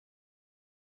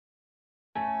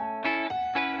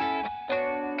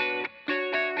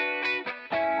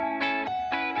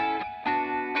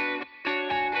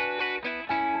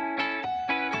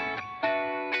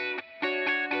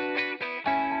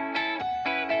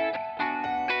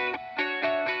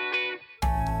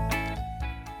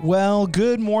Well,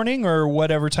 good morning or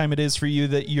whatever time it is for you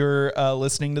that you're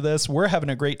listening to this. We're having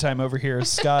a great time over here.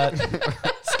 Scott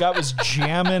was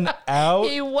jamming out.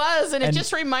 He was, and it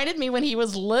just reminded me when he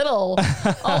was little.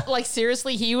 Like,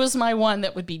 seriously, he was my one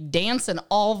that would be dancing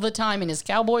all the time in his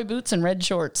cowboy boots and red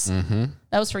shorts. Mm-hmm.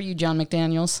 That was for you, John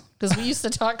McDaniels, because we used to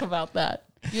talk about that.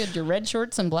 You had your red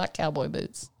shorts and black cowboy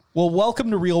boots. Well,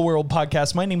 welcome to Real World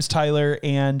Podcast. My name's Tyler,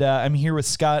 and I'm here with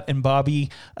Scott and Bobby,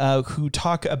 who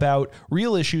talk about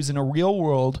real issues in a real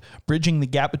world, bridging the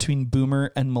gap between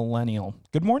boomer and millennial.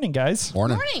 Good morning, guys.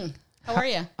 Morning. How are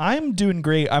you? I'm doing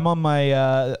great. I'm on my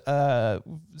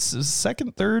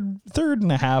third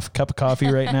and a half cup of coffee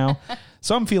right now.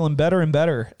 So I'm feeling better and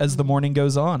better as the morning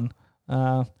goes on.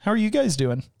 How are you guys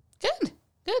doing?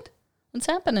 Good. What's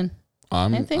happening?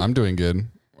 I'm doing good.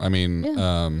 I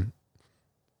mean,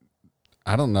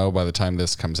 I don't know by the time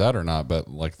this comes out or not, but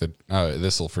like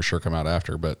this will for sure come out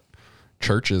after, but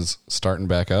church is starting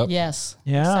back up. Yes.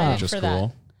 Yeah. Which is cool.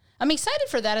 That. I'm excited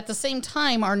for that. At the same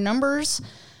time, our numbers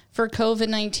for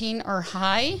COVID-19 are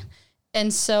high.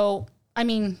 And so, I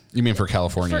mean... You mean for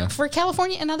California? For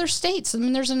California and other states. I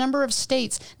mean, there's a number of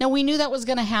states. Now, we knew that was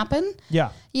going to happen. Yeah.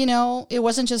 You know, it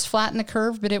wasn't just flatten the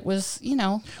curve, but it was, you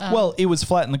know... well, it was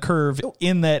flatten the curve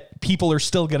in that people are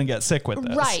still going to get sick with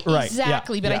this. Right,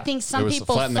 exactly. Yeah. But I think some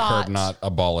people flatten the curve, not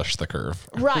abolish the curve.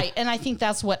 Right, and I think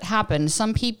that's what happened.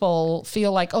 Some people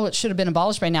feel like, oh, it should have been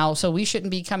abolished by now, so we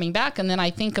shouldn't be coming back. And then I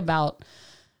think about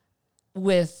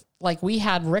we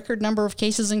had record number of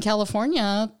cases in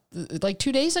California like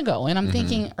 2 days ago. And I'm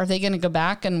thinking, are they going to go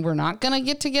back and we're not going to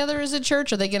get together as a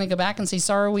church? Are they going to go back and say,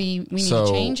 sorry, we need to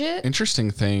change it? Interesting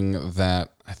thing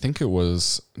that I think it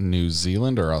was New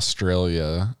Zealand or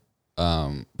Australia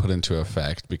put into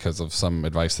effect because of some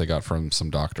advice they got from some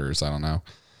doctors. I don't know.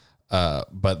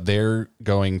 But they're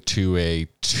going to a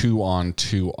 2 on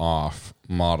 2 off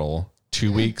model,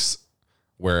 2 weeks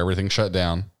where everything's shut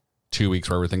down. 2 weeks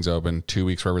where everything's open, 2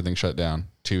 weeks where everything's shut down,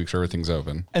 2 weeks where everything's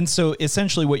open. And so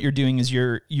essentially what you're doing is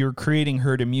you're creating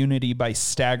herd immunity by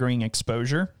staggering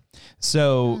exposure.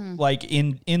 So like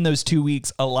in those 2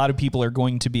 weeks, a lot of people are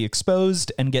going to be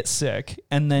exposed and get sick.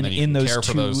 And then in those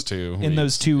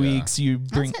two weeks, you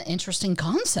bring... That's an interesting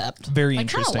concept. Very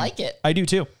interesting. I kind of like it. I do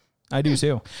too.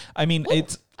 I mean,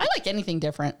 I like anything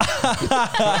different.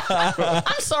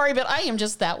 I'm sorry, but I am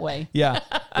just that way. Yeah.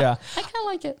 I kind of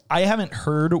like it. I haven't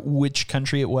heard which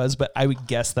country it was, but I would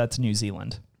guess that's New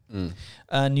Zealand.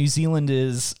 New Zealand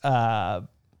is a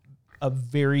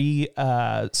very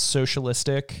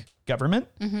socialistic government.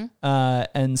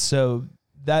 And so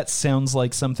that sounds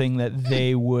like something that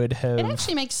they would have... It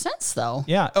actually makes sense, though.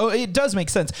 Yeah. Oh, it does make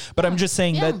sense. But I'm just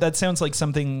saying that sounds like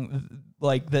something...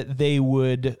 like that they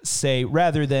would say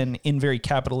rather than in very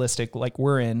capitalistic like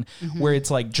we're in where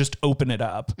it's like just open it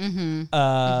up. Open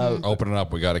it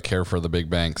up. We got to care for the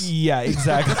big banks. Yeah,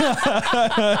 exactly.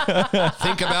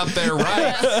 Think about their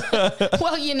rights.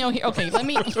 Well, you know, okay,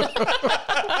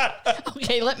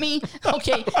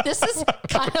 this is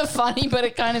kind of funny, but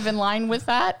it kind of in line with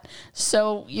that.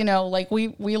 So, you know, like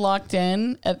we locked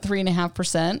in at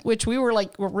 3.5%, which we're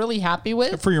really happy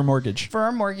with. For your mortgage. For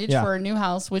our mortgage, for our new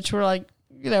house, which we're like,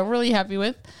 you know, really happy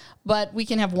with, but we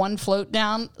can have one float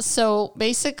down. So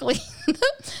basically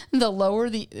the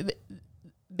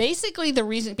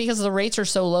reason, because the rates are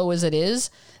so low as it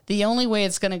is, the only way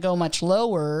it's going to go much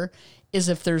lower is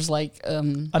if there's like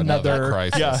another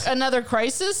crisis. Another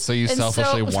crisis. So you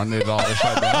selfishly wanted it all to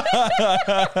shut down.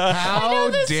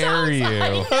 How dare you?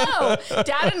 I know.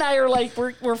 Dad and I are like,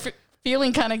 we're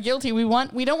feeling kind of guilty. We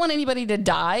don't want anybody to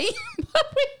die,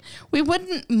 but we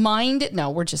wouldn't mind it. No,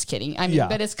 we're just kidding. I mean,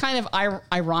 but it's kind of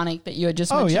ironic that you had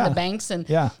just mentioned the banks, and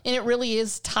it really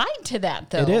is tied to that,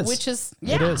 though. It is. Which is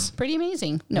it is pretty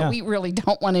amazing. No, we really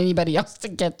don't want anybody else to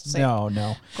get sick. No,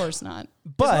 of course not.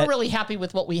 But we're really happy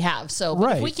with what we have. So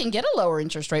if we can get a lower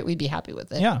interest rate, we'd be happy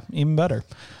with it. Yeah, even better.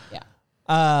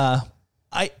 Yeah.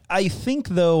 I think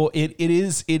though it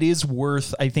is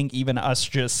worth, I think, even us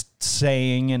just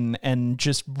saying and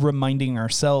just reminding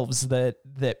ourselves that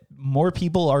more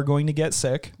people are going to get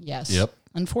sick. Yes. Yep.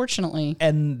 Unfortunately.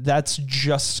 And that's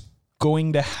just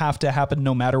going to happen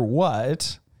no matter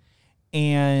what.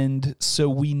 And so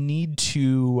we need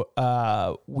to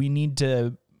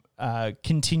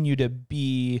continue to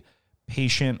be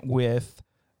patient with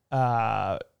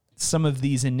some of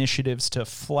these initiatives to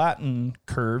flatten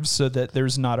curves so that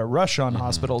there's not a rush on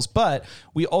hospitals. But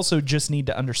we also just need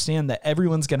to understand that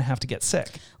everyone's going to have to get sick.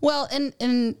 Well,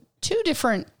 and two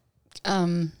different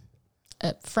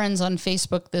friends on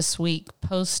Facebook this week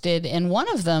posted, and one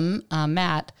of them,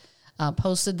 Matt,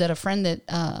 posted that a friend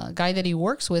guy that he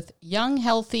works with, young,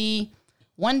 healthy,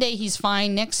 One day he's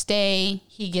fine. Next day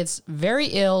he gets very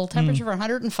ill, temperature of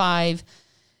 105.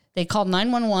 They called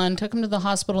 911, took him to the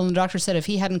hospital, and the doctor said if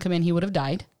he hadn't come in, he would have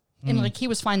died. And like he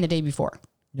was fine the day before.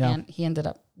 Yeah. And he ended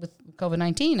up with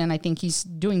COVID-19, and I think he's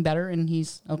doing better and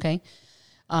he's okay.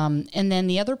 And then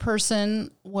the other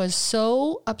person was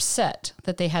so upset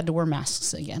that they had to wear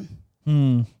masks again.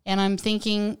 And I'm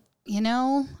thinking,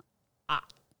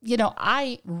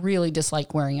 I really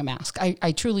dislike wearing a mask.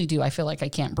 I truly do. I feel like I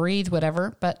can't breathe,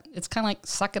 whatever, but it's kind of like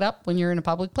suck it up when you're in a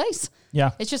public place.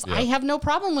 Yeah. It's just, I have no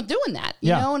problem with doing that,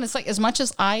 you know? And it's like, as much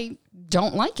as I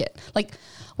don't like it, like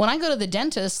when I go to the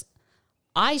dentist,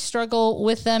 I struggle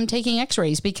with them taking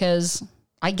x-rays because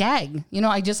I gag,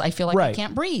 I feel like I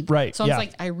can't breathe. Right. So it's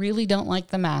like, I really don't like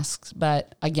the masks,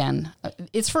 but again,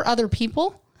 it's for other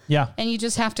people. Yeah. And you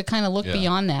just have to kind of look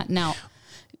beyond that. Now,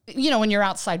 when you're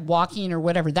outside walking or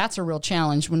whatever, that's a real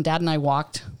challenge. When Dad and I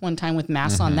walked one time with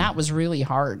masks on, that was really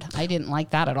hard. I didn't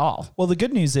like that at all. Well, the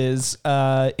good news is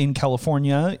in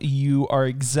California, you are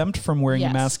exempt from wearing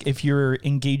a mask if you're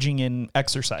engaging in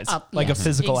exercise, like a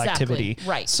physical activity.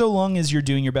 Right. So long as you're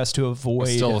doing your best to avoid.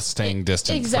 Still staying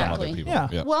distant from other people.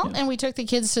 Yeah. Well, and we took the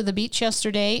kids to the beach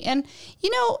yesterday. And,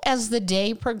 as the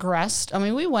day progressed,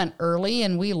 we went early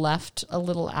and we left a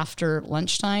little after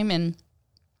lunchtime, and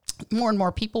more and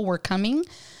more people were coming,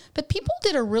 but people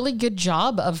did a really good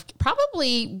job of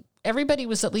probably everybody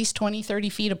was at least 20, 30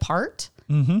 feet apart.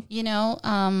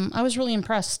 I was really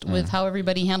impressed with how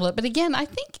everybody handled it. But again, I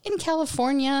think in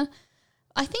California,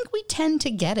 I think we tend to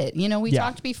get it. We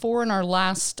talked before in our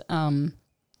last, Some,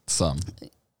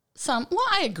 well,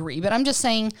 I agree, but I'm just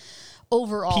saying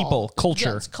overall. People,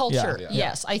 culture. Yes, culture. Yeah.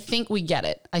 Yes, I think we get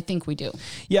it. I think we do.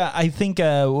 Yeah, I think,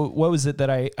 what was it that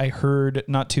I heard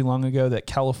not too long ago, that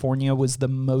California was the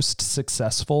most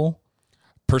successful?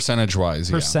 Percentage-wise.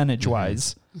 Up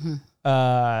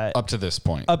to this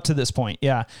point.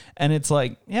 Yeah. And it's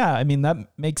like, that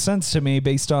makes sense to me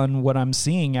based on what I'm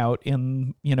seeing out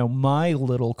in, my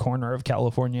little corner of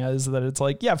California, is that it's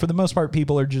like, for the most part,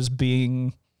 people are just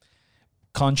being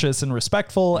conscious and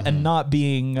respectful and not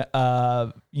being,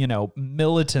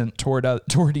 militant toward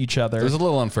each other. It was a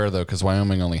little unfair though, because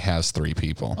Wyoming only has 3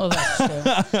 people. Oh,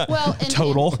 that's true. Well,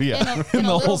 total, in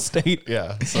the whole state.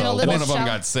 Yeah. So one of them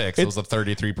got 6. It was a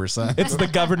 33%. It's the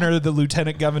governor, the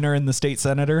lieutenant governor, and the state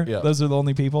senator. Yeah. Those are the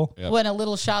only people. Yeah. When a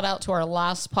little shout out to our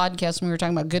last podcast when we were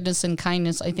talking about goodness and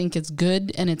kindness, I think it's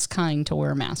good and it's kind to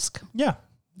wear a mask. Yeah.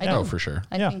 Oh, for sure.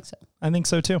 I think so. I think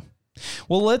so too.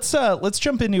 Well, let's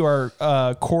jump into our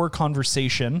core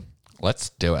conversation. Let's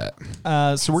do it.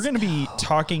 So we're going to be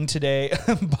talking today.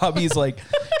 Bobby's like,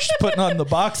 she's putting on the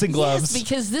boxing gloves. Yes,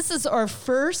 because this is our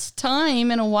first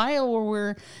time in a while where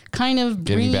we're kind of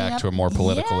getting back to a more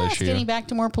political issue. Getting back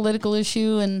to more political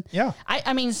issue. And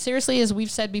I mean, seriously, as we've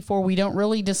said before, we don't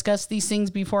really discuss these things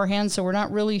beforehand, so we're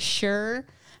not really sure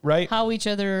how each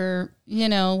other,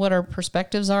 what our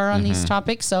perspectives are on these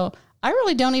topics. So I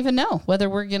really don't even know whether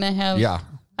we're going to have... Yeah.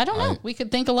 I don't know. We could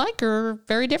think alike or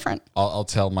very different. I'll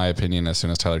tell my opinion as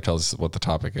soon as Tyler tells us what the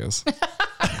topic is.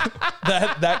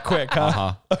 that quick, huh?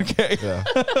 Uh-huh. Okay. Yeah.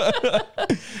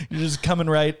 You're just coming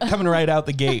right out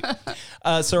the gate.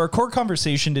 So our core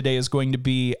conversation today is going to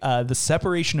be the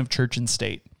separation of church and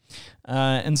state.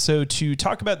 And so to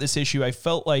talk about this issue, I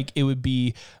felt like it would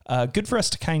be good for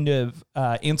us to kind of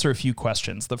answer a few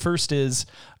questions. The first is,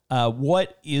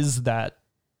 what is that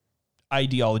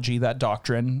ideology, that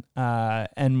doctrine,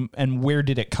 and where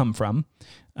did it come from?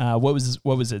 What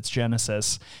was its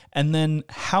genesis? And then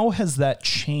how has that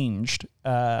changed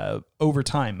over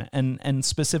time, and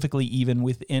specifically even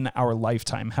within our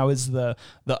lifetime? How has the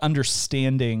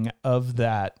understanding of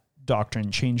that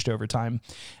doctrine changed over time?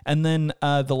 And then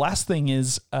the last thing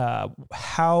is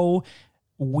how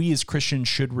we as Christians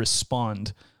should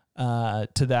respond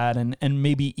to that, and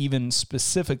maybe even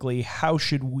specifically, how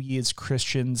should we as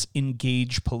Christians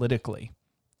engage politically,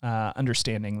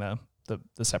 understanding the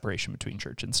separation between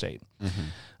church and state.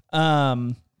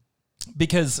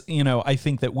 Because, I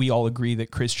think that we all agree that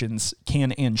Christians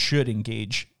can and should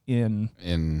engage in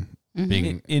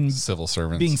being civil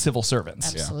servants. Being civil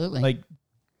servants. Absolutely. Like,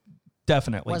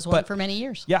 definitely. Was one for many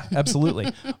years. Yeah,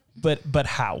 absolutely. But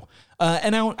how?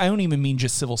 And I don't even mean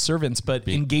just civil servants, but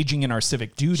engaging in our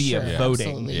civic duty of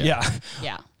voting. Yeah.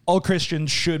 All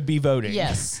Christians should be voting.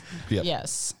 Yes. Yep.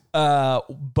 Yes.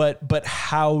 But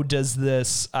how does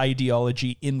this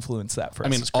ideology influence that for us? I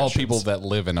mean, all people that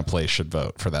live in a place should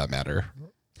vote, for that matter.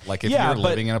 Like, if you're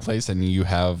living in a place and you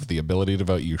have the ability to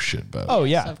vote, you should vote. Oh,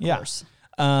 yeah. Of course.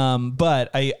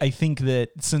 But I think that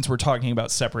since we're talking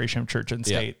about separation of church and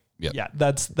state,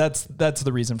 that's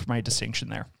the reason for my distinction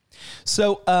there.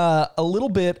 So a little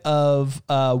bit of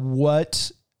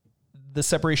what the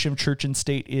separation of church and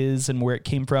state is and where it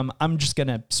came from. I'm just going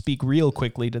to speak real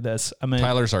quickly to this.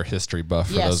 Tyler's our history buff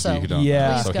for those of you who don't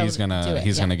know. So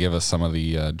he's gonna give us some of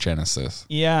the Genesis.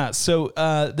 Yeah. So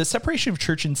the separation of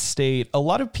church and state, a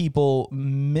lot of people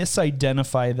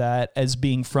misidentify that as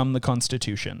being from the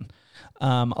Constitution.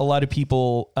 A lot of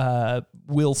people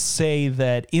will say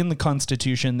that in the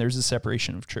Constitution there's a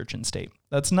separation of church and state.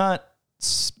 That's not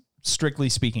strictly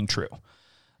speaking true.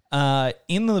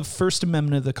 In the First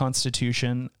Amendment of the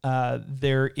Constitution,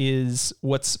 there is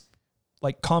what's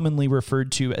like commonly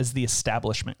referred to as the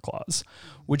Establishment Clause,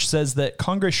 which says that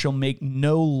Congress shall make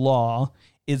no law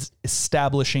is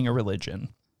establishing a religion.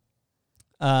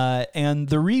 And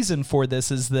the reason for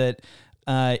this is that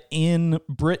in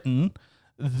Britain,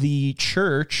 the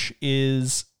church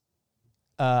is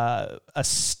a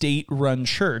state-run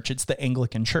church. It's the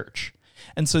Anglican Church.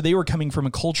 And so they were coming from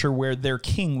a culture where their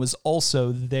king was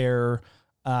also their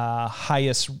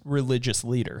highest religious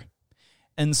leader.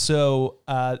 And so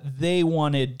they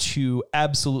wanted to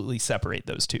absolutely separate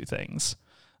those two things.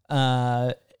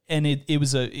 And it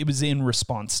was in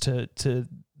response to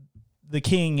the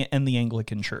king and the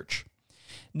Anglican Church.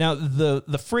 Now,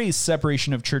 the phrase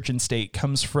separation of church and state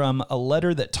comes from a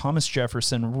letter that Thomas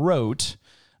Jefferson wrote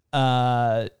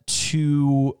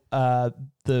to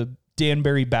the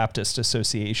Danbury Baptist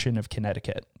Association of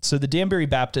Connecticut. So the Danbury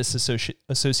Baptist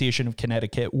Association of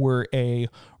Connecticut were a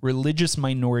religious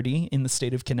minority in the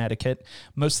state of Connecticut.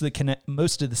 Most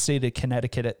of the state of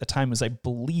Connecticut at the time was, I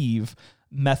believe,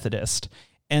 Methodist.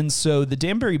 And so the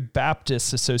Danbury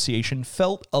Baptist Association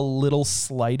felt a little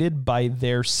slighted by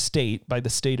their state, by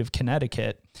the state of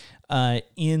Connecticut,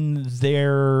 in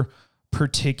their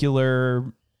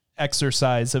particular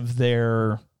exercise of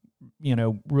their,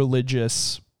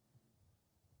 religious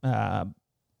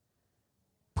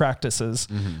practices,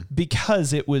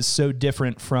 because it was so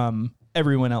different from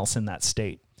everyone else in that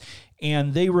state.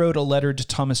 And they wrote a letter to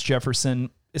Thomas Jefferson,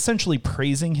 essentially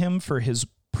praising him for his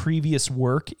previous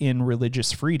work in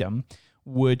religious freedom,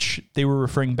 which they were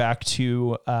referring back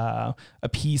to a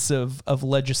piece of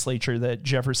legislature that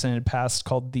Jefferson had passed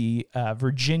called the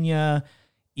Virginia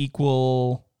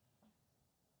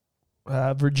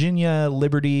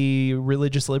Liberty,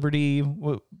 Religious Liberty.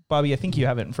 Bobby, I think you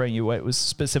have it in front of you, what it was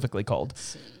specifically called.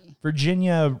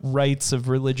 Virginia Rights of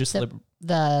Religious Liberty.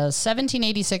 The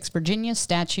 1786 Virginia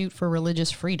Statute for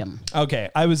Religious Freedom. Okay,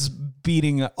 I was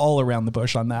beating all around the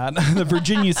bush on that. The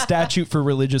Virginia Statute for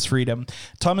Religious Freedom.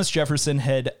 Thomas Jefferson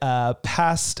had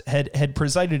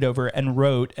presided over and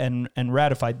wrote and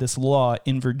ratified this law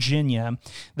in Virginia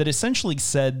that essentially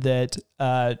said that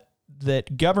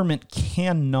that government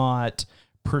cannot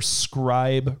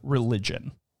prescribe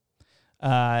religion.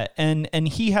 And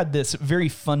he had this very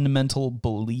fundamental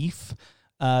belief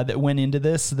that went into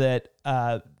this, that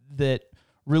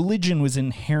religion was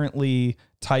inherently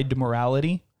tied to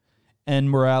morality,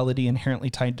 and morality inherently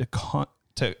tied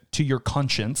to your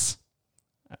conscience.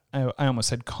 I almost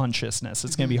said consciousness.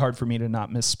 It's going to be hard for me to not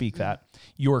misspeak that.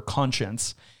 Your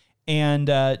conscience. And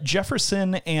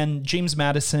Jefferson and James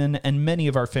Madison and many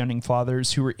of our founding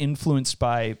fathers who were influenced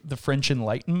by the French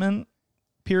Enlightenment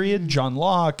period, John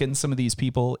Locke and some of these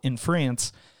people in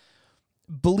France,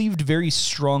 believed very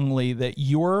strongly that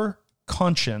your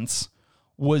conscience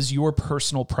was your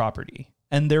personal property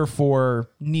and therefore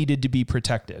needed to be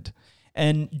protected.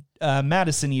 And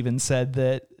Madison even said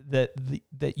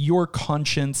that your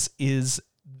conscience is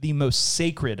the most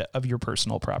sacred of your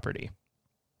personal property.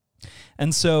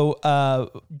 And so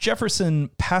Jefferson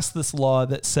passed this law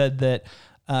that said that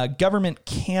government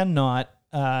cannot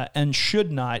and should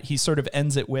not, he sort of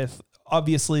ends it with,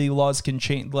 obviously laws can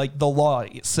change, like the law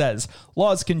says,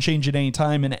 laws can change at any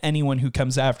time and anyone who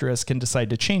comes after us can decide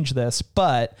to change this.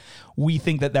 But we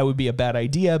think that would be a bad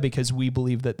idea because we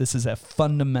believe that this is a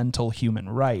fundamental human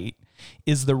right,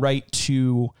 is the right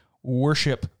to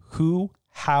worship who,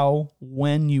 how,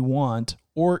 when you want,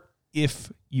 or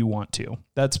if you want to.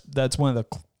 That's one of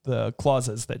the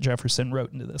clauses that Jefferson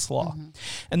wrote into this law. Mm-hmm.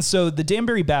 And so the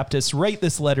Danbury Baptists write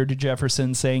this letter to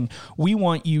Jefferson saying, we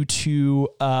want you to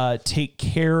take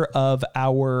care of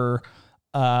our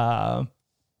rights.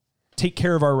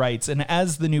 And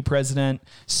as the new president,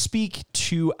 speak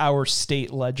to our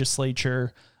state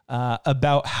legislature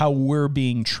about how we're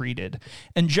being treated.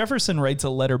 And Jefferson writes a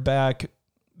letter back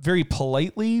very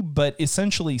politely, but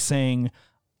essentially saying,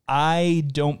 I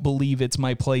don't believe it's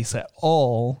my place at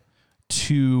all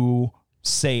to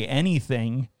say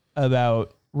anything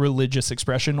about religious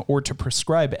expression or to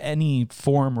prescribe any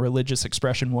form of religious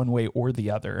expression one way or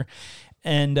the other.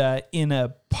 And in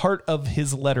a part of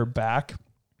his letter back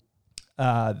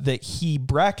that he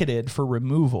bracketed for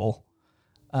removal,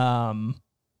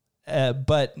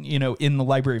 But, in the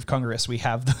Library of Congress, we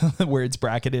have where it's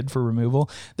bracketed for removal.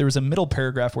 There was a middle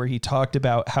paragraph where he talked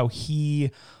about how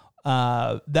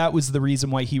that was the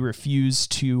reason why he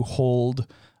refused to hold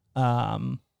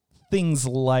things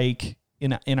like,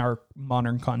 in our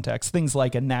modern context, things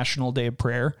like a National Day of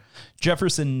Prayer.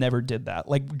 Jefferson never did that.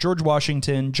 Like George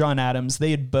Washington, John Adams,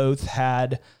 they had both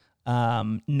had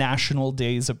national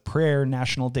days of prayer,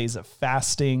 national days of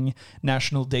fasting,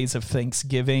 national days of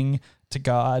thanksgiving to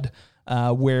God,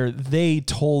 where they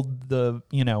told the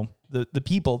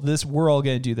people, we're all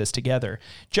going to do this together.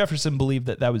 Jefferson believed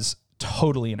that was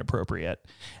totally inappropriate.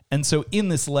 And so in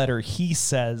this letter, he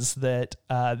says that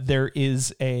there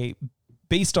is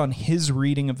based on his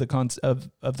reading of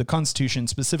the Constitution,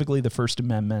 specifically the First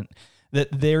Amendment, that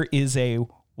there is a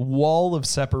wall of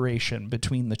separation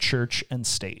between the church and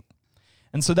state.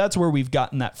 And so that's where we've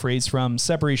gotten that phrase from,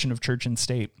 separation of church and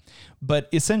state. But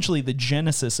essentially the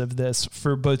genesis of this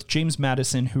for both James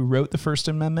Madison, who wrote the First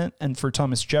Amendment, and for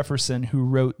Thomas Jefferson, who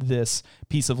wrote this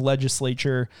piece of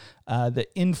legislature that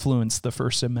influenced the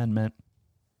First Amendment,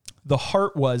 the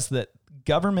heart was that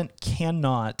government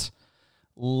cannot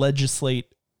legislate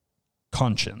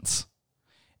conscience.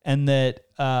 And that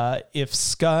if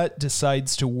Scott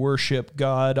decides to worship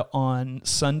God on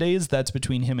Sundays, that's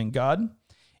between him and God.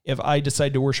 If I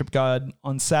decide to worship God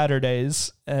on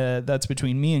Saturdays, that's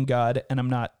between me and God. And I'm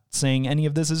not saying any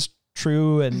of this is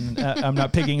true, and I'm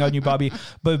not picking on you, Bobby.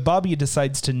 But if Bobby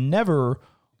decides to never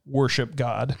worship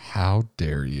God, how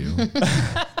dare you?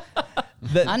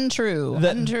 Untrue.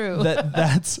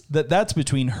 That's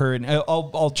between her and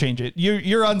I'll change it.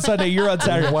 You're on Sunday. You're on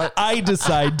Saturday. What? I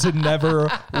decide to never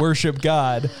worship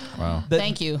God. Wow.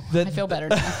 Thank you. I feel better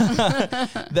now.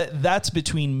 That's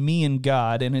between me and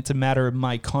God, and it's a matter of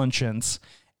my conscience,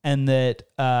 and that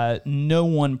no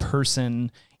one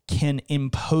person can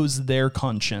impose their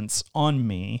conscience on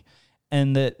me,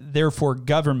 and that therefore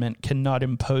government cannot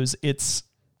impose its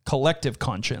collective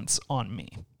conscience on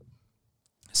me.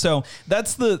 So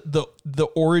that's the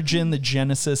origin, the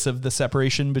genesis of the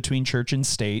separation between church and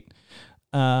state.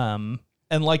 And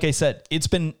like I said, it's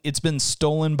been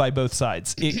stolen by both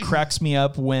sides. It cracks me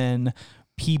up when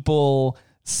people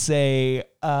say,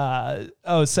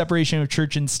 separation of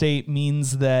church and state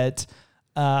means that,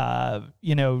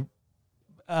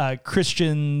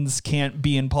 Christians can't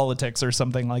be in politics or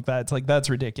something like that. It's like, that's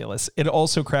ridiculous. It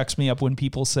also cracks me up when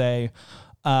people say,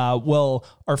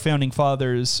 our founding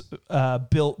fathers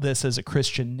built this as a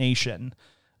Christian nation,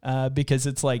 because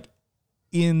it's like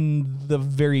in the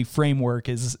very framework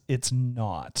it's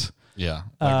not. Yeah,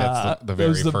 like that's the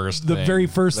very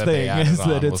first thing is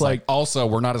that it's like also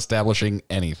we're not establishing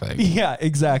anything. Yeah,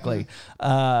 exactly.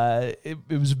 It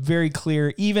was very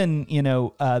clear. Even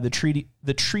the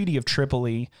Treaty of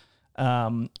Tripoli,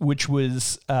 which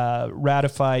was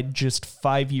ratified just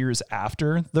 5 years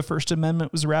after the First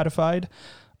Amendment was ratified.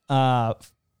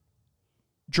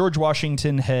 George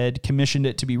Washington had commissioned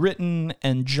it to be written,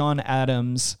 and John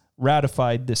Adams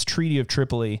ratified this Treaty of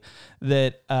Tripoli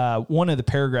that one of the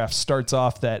paragraphs starts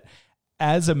off that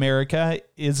as America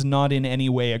is not in any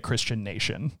way a Christian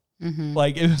nation. Mm-hmm.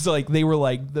 Like it was like they were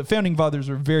like the founding fathers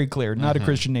were very clear, not a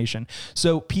Christian nation.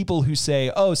 So people who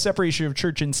say, separation of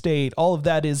church and state, all of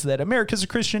that is that America's a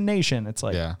Christian nation. It's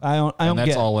like, yeah. I don't and that's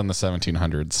get all in the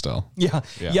 1700s still. Yeah.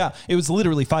 It was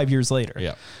literally 5 years later.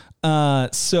 Yeah.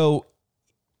 So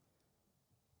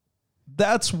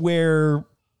that's where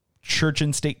church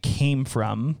and state came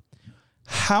from.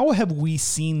 How have we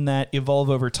seen that evolve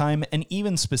over time, and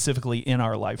even specifically in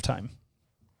our lifetime?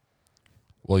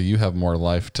 Well, you have more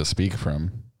life to speak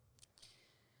from.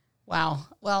 Wow.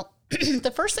 Well,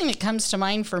 the first thing that comes to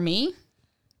mind for me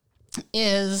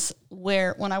is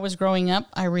when I was growing up,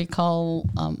 I recall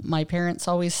my parents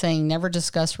always saying, never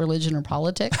discuss religion or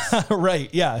politics.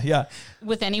 Right. Yeah.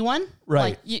 With anyone.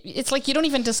 Right. Like, it's like you don't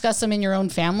even discuss them in your own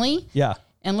family. Yeah.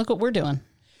 And look what we're doing.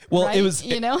 Well, right? it was,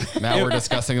 now we're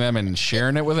discussing them and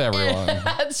sharing it with everyone.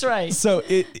 That's right. So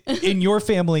in your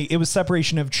family, it was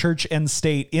separation of church and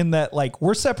state, in that like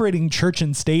we're separating church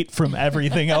and state from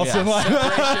everything else in life.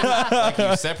 Like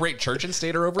you separate church and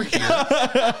state are over here.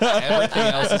 Everything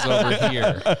else is over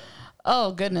here.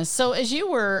 Oh goodness. So as you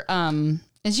were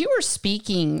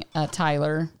speaking,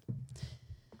 Tyler,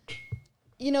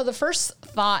 the first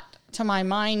thought to my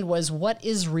mind was, what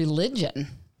is religion?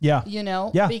 Yeah.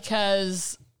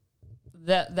 Because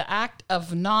the act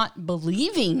of not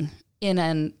believing in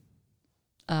an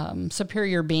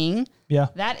superior being,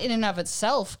 that in and of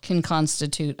itself can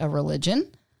constitute a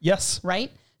religion. Yes.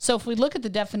 Right? So if we look at the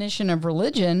definition of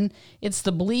religion, it's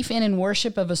the belief in and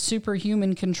worship of a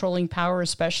superhuman controlling power,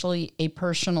 especially a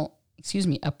personal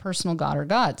God or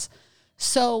gods.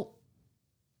 So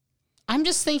I'm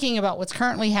just thinking about what's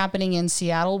currently happening in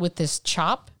Seattle with this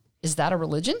CHOP. Is that a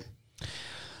religion?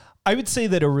 I would say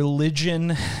that a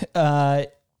religion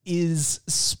is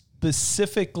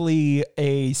specifically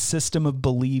a system of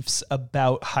beliefs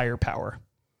about higher power.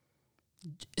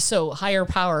 So higher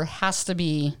power has to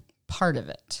be part of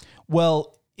it.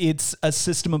 Well, it's a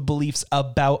system of beliefs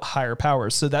about higher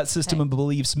power. So that system of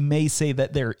beliefs may say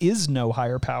that there is no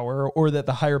higher power, or that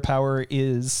the higher power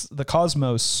is the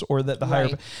cosmos, or that the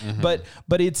higher, but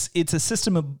it's a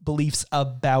system of beliefs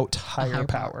about higher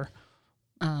power.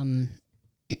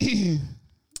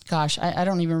 Gosh, I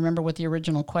don't even remember what the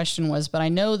original question was, but I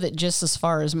know that just as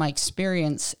far as my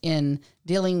experience in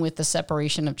dealing with the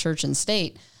separation of church and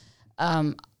state,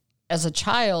 as a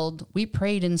child, we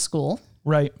prayed in school.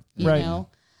 Right. You know,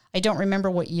 I don't remember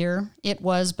what year it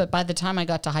was, but by the time I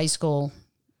got to high school,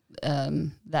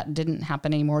 that didn't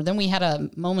happen anymore. Then we had a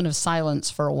moment of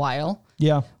silence for a while.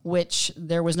 Yeah. Which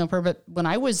there was no prayer. But when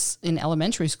I was in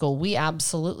elementary school, we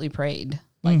absolutely prayed.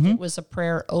 Like it was a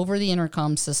prayer over the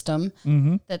intercom system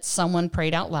that someone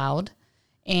prayed out loud.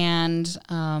 And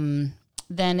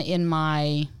then in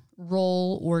my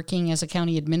role working as a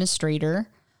county administrator,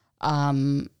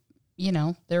 you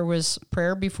know, there was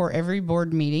prayer before every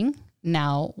board meeting.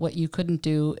 Now, what you couldn't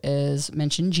do is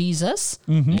mention Jesus.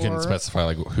 You can specify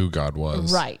like who God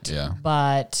was. Right. Yeah.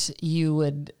 But you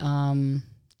would end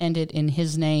it in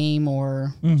his name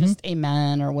or just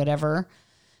amen or whatever.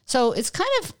 So it's kind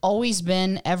of always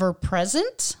been ever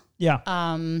present. Yeah.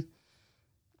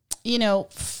 You know,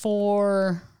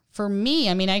 for me,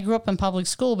 I mean, I grew up in public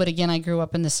school, but again, I grew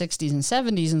up in the 60s and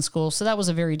 70s in school. So that was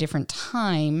a very different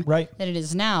time Right. than it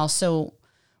is now. So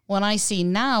when I see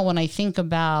now, when I think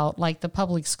about like the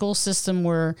public school system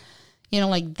where, you know,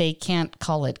 like they can't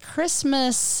call it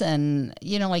Christmas and,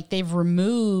 you know, like they've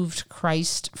removed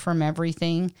Christ from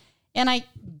everything. And I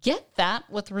get that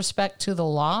with respect to the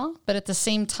law, but at the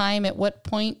same time, at what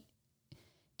point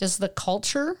does the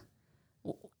culture,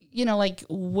 you know, like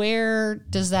where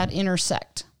does that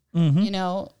intersect? You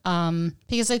know,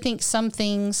 because I think some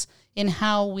things in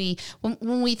how we,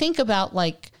 when we think about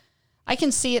like, I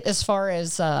can see it as far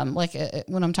as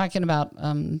when I'm talking about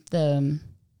the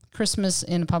Christmas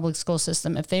in a public school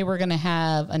system, if they were going to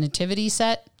have a nativity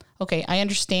set, okay, I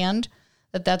understand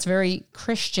that that's very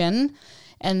Christian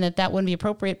and that wouldn't be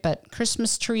appropriate, but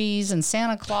Christmas trees and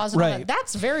Santa Claus, and all that,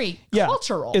 that's very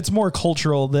cultural. It's more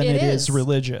cultural than it is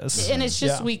religious. And it's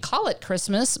just, we call it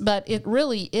Christmas, but it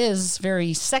really is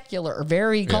very secular,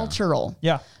 very cultural.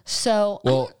 Yeah. So,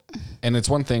 Well, and it's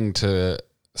one thing to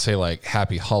say like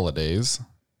happy holidays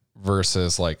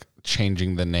versus like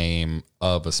changing the name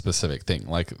of a specific thing.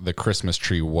 Like the Christmas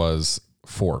tree was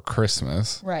for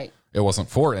Christmas. right, It wasn't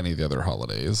for any of the other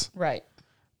holidays. right.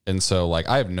 And so like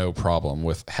I have no problem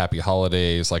with happy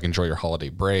holidays, like enjoy your holiday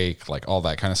break, like all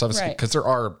that kind of stuff. Right. Because there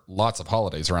are lots of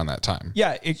holidays around that time.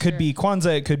 Yeah. It could be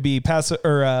Kwanzaa. It could be Passover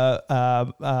or,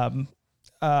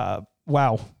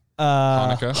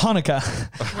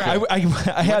 Hanukkah. Right.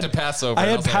 I had to Passover. I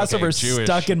and had was like, Passover okay, Jewish.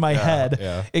 stuck in my head.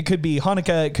 Yeah. It could be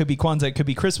Hanukkah. It could be Kwanzaa. It could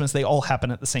be Christmas. They all happen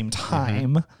at the same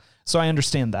time. So I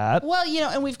understand that. Well, you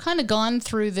know, and we've kind of gone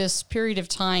through this period of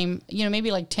time, you know, maybe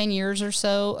like 10 years or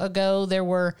so ago, there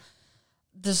were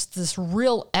this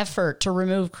real effort to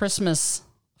remove Christmas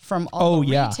from all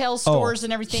the retail stores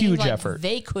and everything. Huge like effort.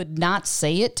 They could not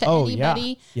say it to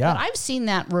anybody. Yeah. But I've seen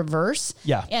that reverse.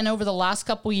 Yeah. And over the last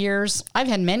couple years, I've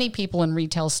had many people in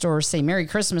retail stores say Merry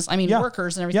Christmas. I mean,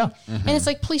 workers and everything. Yeah. And it's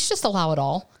like, please just allow it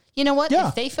all. You know what? Yeah.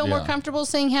 If they feel more comfortable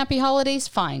saying Happy Holidays,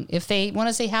 fine. If they want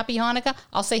to say Happy Hanukkah,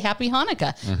 I'll say Happy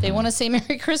Hanukkah. If they want to say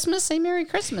Merry Christmas, say Merry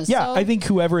Christmas. Yeah. So, I think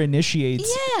whoever initiates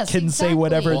Yes, can say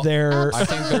whatever exactly. they're. I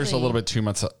think there's a little bit too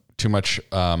much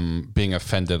being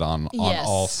offended on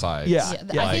all sides. Yeah.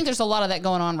 I think there's a lot of that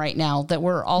going on right now that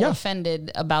we're all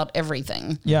offended about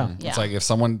everything. Yeah. It's like if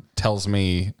someone tells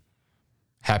me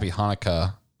Happy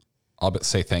Hanukkah, I'll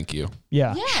say thank you.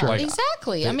 Yeah. Yeah, Sure.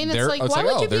 exactly. I mean, it's They're- like, why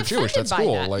would you be they're Jewish. offended That's by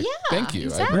cool. that? Like, Yeah, thank you.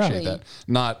 exactly. I appreciate that.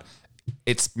 Not,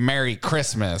 it's Merry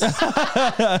Christmas.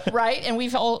 Right? And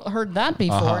we've all heard that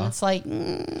before, and it's like,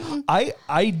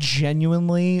 I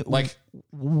genuinely Like-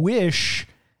 wish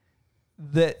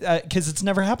that because it's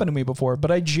never happened to me before, but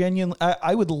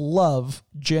I would love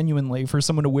genuinely for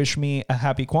someone to wish me a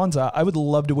happy Kwanzaa. I would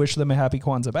love to wish them a happy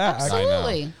Kwanzaa back,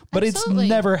 absolutely. but Absolutely. it's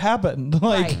never happened.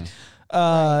 Like,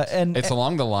 Right. and It's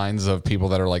along the lines of people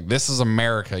that are like, this is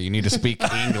America. You need to speak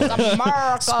English.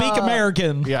 America. speak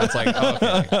American. Yeah, it's like,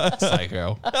 okay,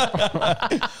 psycho.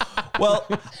 Well,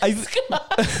 I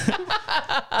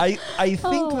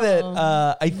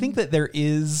think that there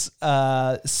is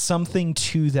something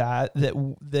to that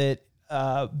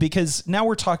because now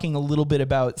we're talking a little bit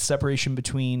about separation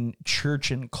between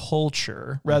church and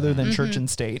culture rather than church and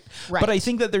state. Right. But I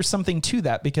think that there's something to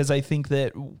that, because I think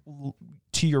that,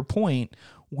 to your point,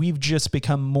 we've just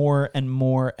become more and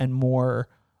more and more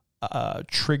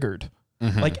triggered.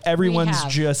 Like everyone's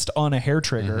just on a hair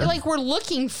trigger. Like we're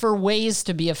looking for ways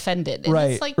to be offended. And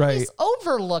Right, it's like, right. please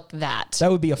overlook that.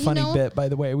 That would be a funny bit, by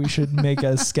the way. We should make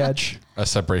a sketch. A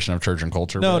separation of church and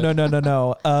culture.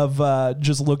 No. Of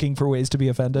just looking for ways to be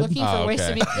offended. Looking for ways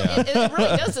to okay. be it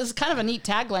really does. It's kind of a neat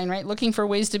tagline, right? Looking for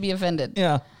ways to be offended.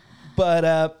 Yeah.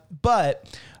 But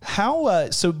how,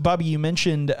 so Bobby, you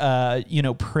mentioned,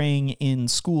 praying in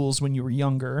schools when you were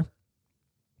younger.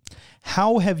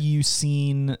 How have you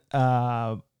seen,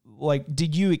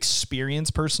 did you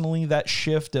experience personally that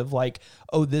shift of like,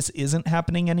 oh, this isn't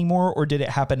happening anymore? Or did it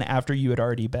happen after you had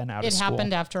already been out of school? It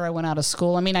happened after I went out of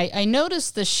school. I mean, I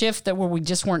noticed the shift that where we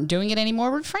just weren't doing it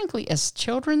anymore. But frankly, as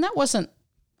children, that wasn't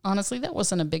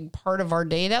a big part of our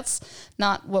day. That's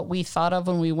not what we thought of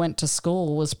when we went to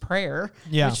school, was prayer,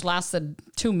 which lasted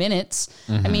 2 minutes.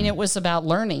 I mean, it was about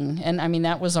learning. And I mean,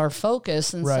 that was our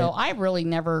focus. And so I really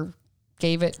never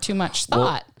gave it too much thought.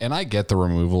 Well, and I get the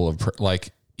removal of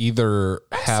either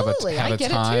Absolutely, have I a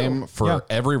get it time too. for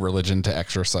every religion to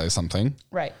exercise something,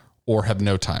 Right. or have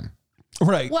no time.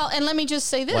 Right. Well, and let me just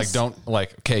say this.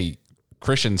 Okay,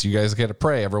 Christians, you guys get to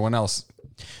pray. Everyone else,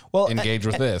 engage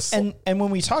with this. And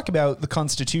when we talk about the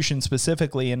Constitution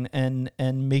specifically and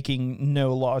making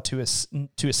no law to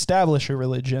establish a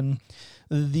religion,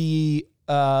 the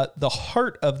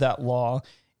heart of that law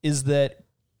is that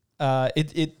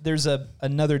there's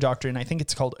another doctrine. I think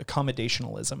it's called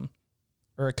accommodationalism,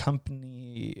 or it's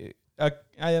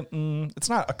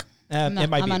not. It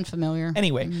might be unfamiliar.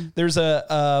 Anyway, there's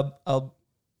a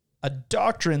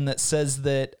doctrine that says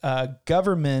that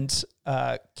government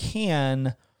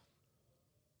can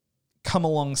come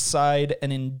alongside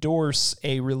and endorse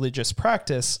a religious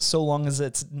practice so long as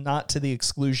it's not to the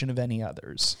exclusion of any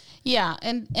others. Yeah,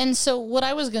 and so what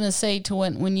I was going to say to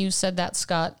when you said that,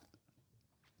 Scott,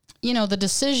 the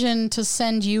decision to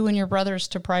send you and your brothers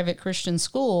to private Christian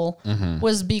school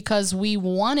was because we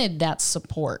wanted that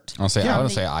support. I want to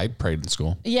say I prayed in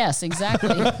school. Yes,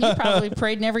 exactly. You probably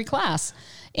prayed in every class.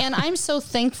 And I'm so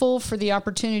thankful for the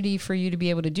opportunity for you to be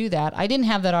able to do that. I didn't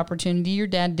have that opportunity. Your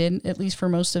dad did, at least for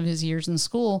most of his years in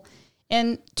school.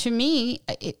 And to me,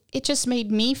 it just made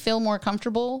me feel more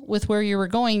comfortable with where you were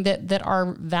going, that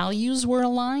our values were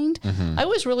aligned. I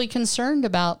was really concerned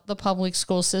about the public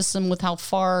school system with how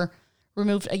far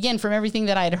removed, again, from everything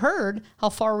that I'd heard, how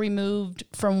far removed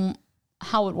from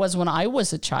how it was when I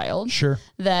was a child. Sure.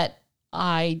 That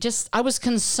I was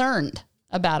concerned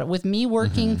about it. With me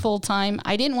working full time,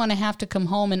 I didn't want to have to come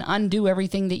home and undo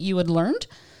everything that you had learned.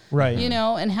 Right.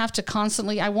 And have to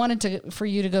constantly, I wanted for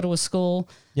you to go to a school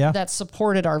that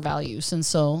supported our values. And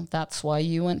so that's why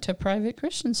you went to private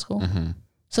Christian school,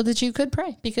 so that you could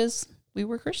pray, because we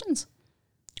were Christians.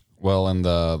 Well, and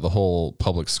the whole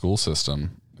public school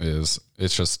system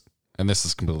it's just, and this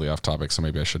is completely off topic, so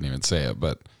maybe I shouldn't even say it,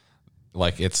 but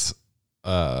it's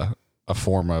a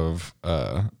form of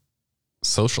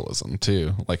socialism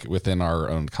too, within our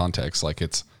own context.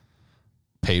 It's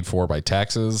paid for by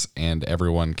taxes, and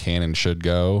everyone can and should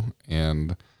go,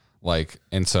 and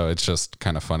so it's just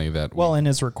kind of funny that and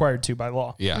is required to by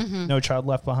law. Yeah. No child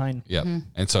left behind. Yeah.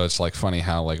 And so it's funny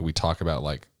how we talk about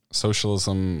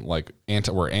socialism,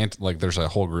 there's a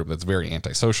whole group that's very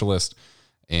anti-socialist,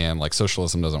 and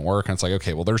socialism doesn't work, and it's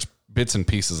okay, well, there's bits and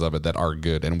pieces of it that are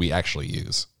good and we actually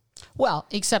use. Well,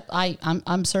 except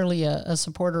I'm certainly a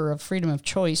supporter of freedom of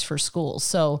choice for schools.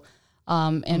 So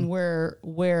and where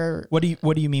what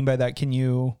do you mean by that? Can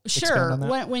you sure expound on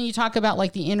that? When you talk about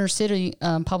the inner city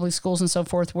public schools and so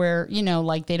forth, where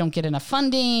they don't get enough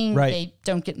funding, right. They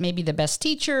don't get maybe the best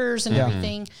teachers and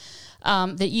everything,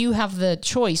 that you have the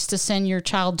choice to send your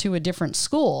child to a different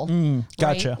school.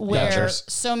 Gotcha. Right? Where Gotcha.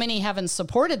 so many haven't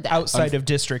supported that outside of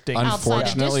districting.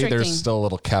 Unfortunately, there's still a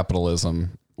little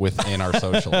capitalism within our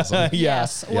socialism.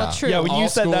 Yes. Well, true. Yeah, when you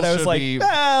said that, I was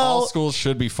all schools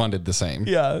should be funded the same.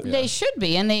 Yeah. They should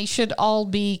be, and they should all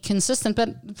be consistent,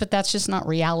 but that's just not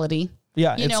reality.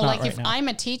 Yeah. If now. I'm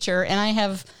a teacher and I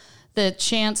have the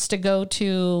chance to go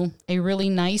to a really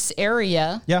nice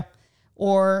area,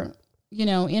 or,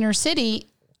 inner city,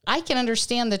 I can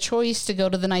understand the choice to go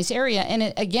to the nice area. And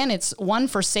it's one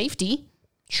for safety.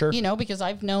 Sure. Because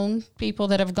I've known people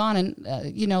that have gone and,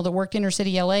 that worked inner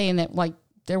city LA, and that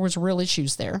there was real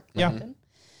issues there. Yeah.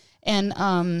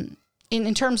 And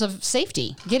in terms of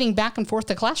safety, getting back and forth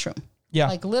to classroom.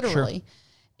 Yeah. Literally. Sure.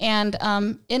 And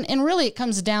really it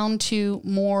comes down to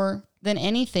more than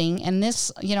anything. And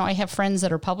this, I have friends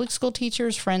that are public school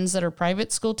teachers, friends that are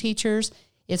private school teachers.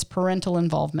 It's parental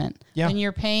involvement. Yeah. When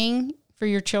you're paying for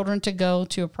your children to go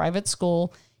to a private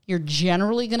school, you're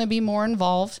generally going to be more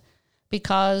involved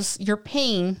because you're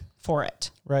paying for it.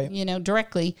 Right.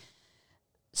 Directly.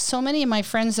 So many of my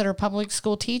friends that are public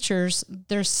school teachers,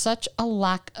 there's such a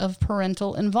lack of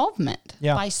parental involvement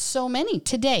by so many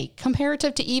today,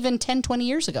 comparative to even 10, 20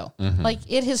 years ago. Like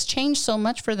it has changed so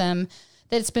much for them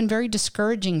that it's been very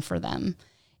discouraging for them.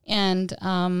 And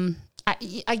I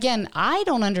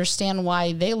don't understand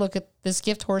why they look at this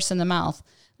gift horse in the mouth.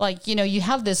 Like, you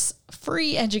have this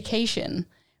free education.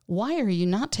 Why are you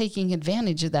not taking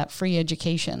advantage of that free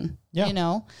education?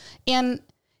 Yeah. And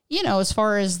as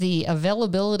far as the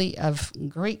availability of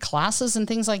great classes and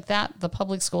things like that, the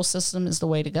public school system is the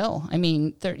way to go. I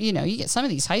mean, you get some of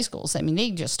these high schools. I mean,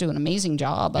 they just do an amazing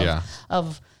job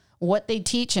of what they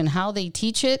teach and how they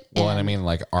teach it. Well, and I mean,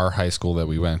 like our high school that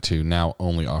we went to now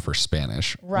only offers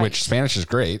Spanish, right. which Spanish is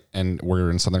great. And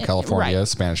we're in Southern California. Right.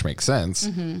 Spanish makes sense.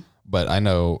 But I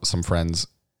know some friends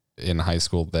in high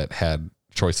school that had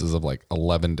choices of like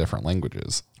 11 different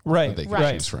languages. Right. That they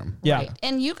could choose from. Yeah. Right.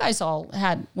 And you guys all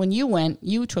had, when you went,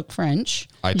 you took French.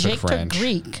 I took French. Took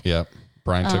Greek. Yep.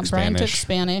 Brian took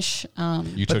Spanish. You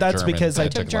but took that's German. because I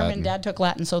took German. Latin. Dad took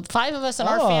Latin. So 5 of us in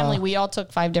our family, we all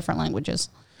took 5 different languages.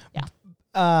 Yeah.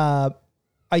 I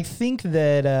think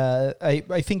that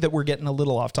I think that we're getting a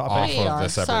little off topic. Off of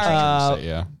this episode,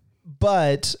 yeah.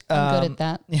 But I'm good at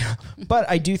that. Yeah, but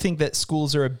I do think that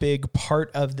schools are a big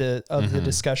part of the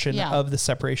discussion of the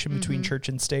separation between church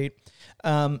and state.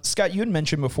 Scott, you had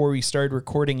mentioned before we started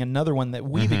recording another one that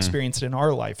we've experienced in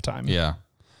our lifetime. Yeah.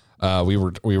 We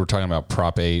were talking about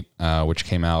Prop 8, which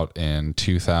came out in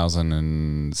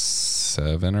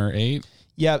 2007 or 8.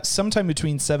 Yeah, sometime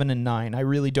between 7 and 9. I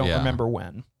really don't remember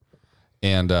when.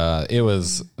 And it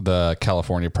was the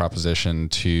California proposition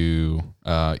to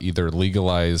either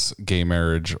legalize gay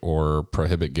marriage or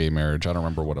prohibit gay marriage. I don't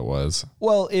remember what it was.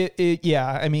 Well,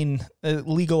 I mean,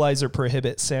 legalize or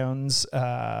prohibit sounds...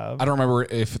 I don't remember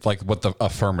if like what the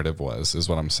affirmative was, is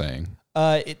what I'm saying.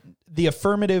 The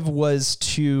affirmative was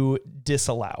to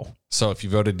disallow. So if you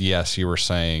voted yes, you were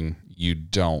saying you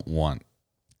don't want...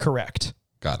 Correct.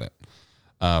 Got it.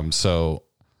 So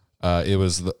it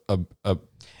was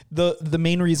the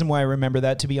main reason why I remember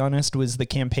that, to be honest, was the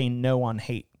campaign No on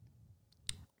Hate.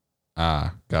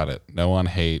 Got it. No on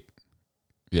hate.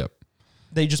 Yep.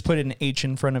 They just put an H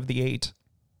in front of the 8.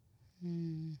 I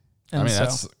mean,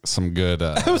 that's some good...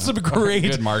 that was some great...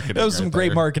 good marketing. That was some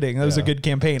great marketing. That was a good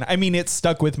campaign. I mean, it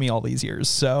stuck with me all these years,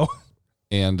 so...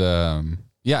 And,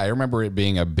 I remember it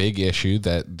being a big issue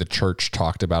that the church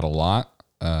talked about a lot.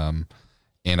 And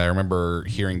I remember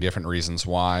hearing different reasons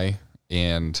why.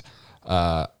 And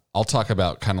I'll talk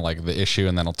about kind of like the issue,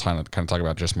 and then I'll kind of talk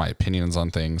about just my opinions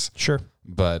on things. Sure.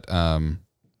 But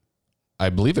I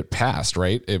believe it passed,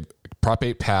 right? Prop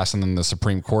 8 passed, and then the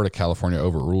Supreme Court of California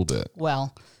overruled it.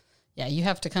 Well, yeah, you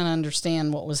have to kind of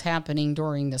understand what was happening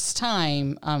during this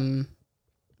time.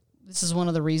 This is one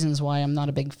of the reasons why I'm not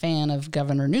a big fan of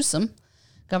Governor Newsom.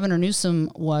 Governor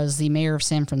Newsom was the mayor of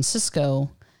San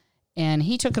Francisco, and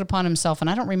he took it upon himself, and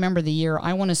I don't remember the year.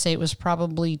 I want to say it was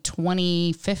probably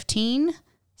 2015,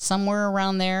 somewhere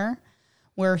around there,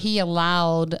 where he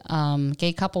allowed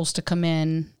gay couples to come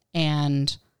in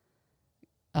and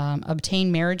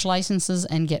obtain marriage licenses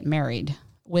and get married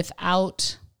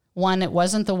without... One, it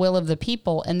wasn't the will of the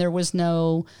people, and there was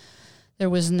no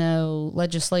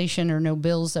legislation or no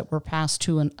bills that were passed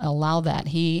to allow that.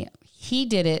 He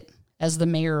did it as the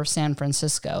mayor of San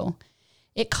Francisco.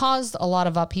 It caused a lot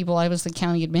of upheaval. I was the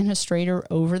county administrator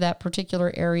over that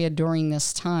particular area during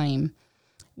this time.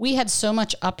 We had so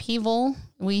much upheaval.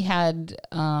 We had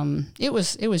it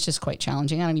was just quite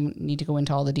challenging. I don't even need to go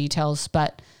into all the details,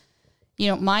 but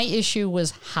my issue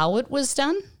was how it was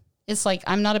done. It's like,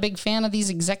 I'm not a big fan of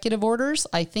these executive orders.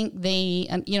 I think they,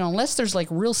 unless there's like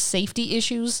real safety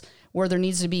issues where there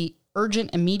needs to be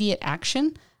urgent, immediate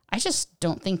action, I just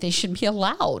don't think they should be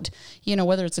allowed.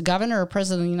 Whether it's a governor or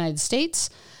president of the United States,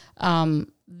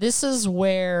 this is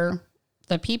where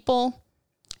the people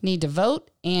need to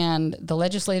vote and the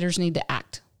legislators need to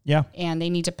act. Yeah. And they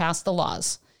need to pass the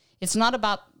laws. It's not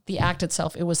about the act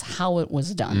itself. It was how it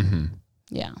was done. Mm-hmm.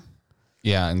 Yeah.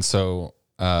 Yeah. And so,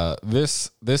 this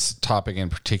topic in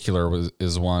particular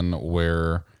is one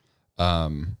where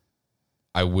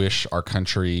I wish our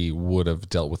country would have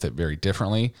dealt with it very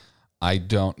differently. I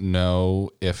don't know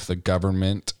if the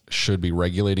government should be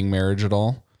regulating marriage at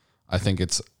all. I think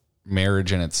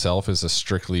marriage in itself is a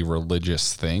strictly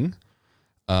religious thing.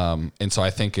 And so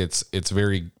I think it's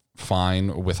very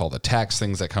fine with all the tax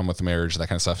things that come with marriage, that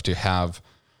kind of stuff, to have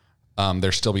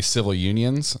there still be civil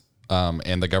unions,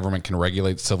 and the government can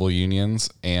regulate civil unions.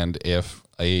 And if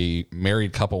a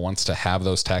married couple wants to have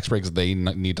those tax breaks, they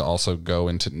need to also go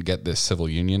into and get this civil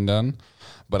union done.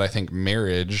 But I think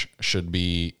marriage should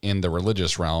be in the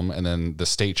religious realm, and then the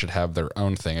state should have their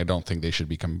own thing. I don't think they should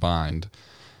be combined.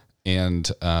 And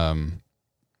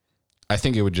I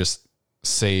think it would just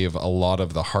save a lot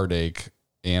of the heartache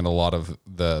and a lot of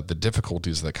the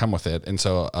difficulties that come with it. And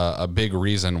so a big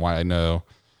reason why I know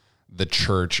the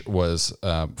church was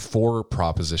for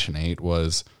Proposition 8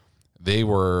 was they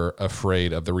were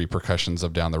afraid of the repercussions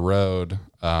of down the road.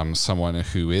 Someone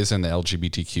who is in the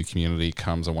LGBTQ community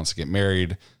comes and wants to get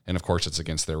married, and of course it's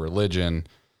against their religion,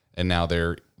 and now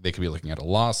they could be looking at a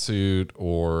lawsuit,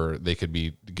 or they could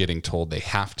be getting told they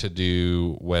have to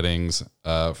do weddings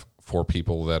for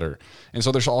people that are, and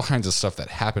so there's all kinds of stuff that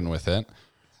happen with it.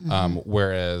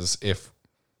 Whereas if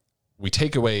we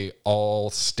take away all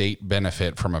state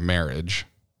benefit from a marriage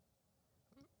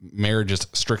is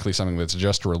strictly something that's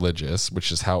just religious,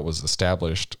 which is how it was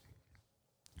established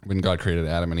when God created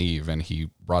Adam and Eve and he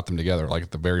brought them together, like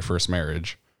at the very first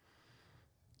marriage.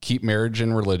 Keep marriage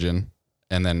in religion,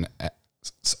 and then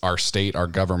our state, our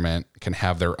government can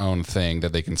have their own thing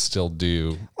that they can still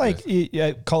do. Like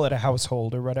call it a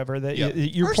household or whatever. That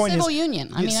your or point civil is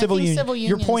union. I mean, civil union. Civil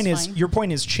union. Your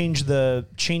point is change the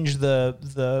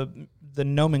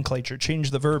nomenclature, change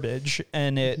the verbiage,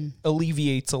 and it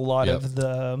alleviates a lot of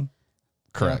the.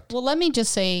 Correct. Well, let me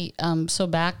just say, so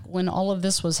back when all of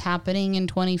this was happening in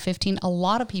 2015, a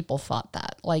lot of people thought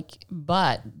that,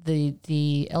 but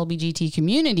the LGBT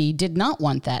community did not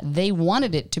want that. They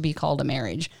wanted it to be called a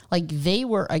marriage. They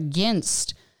were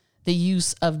against the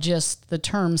use of just the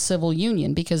term civil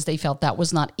union because they felt that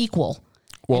was not equal.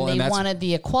 Well, and they wanted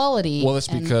the equality. Well, it's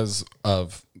because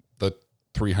of the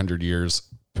 300 years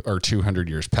or 200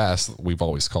 years past, we've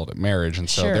always called it marriage. And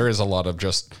so there is a lot of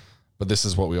just... But this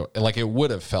is what we like. It would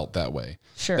have felt that way.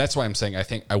 Sure. That's why I'm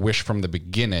saying I wish from the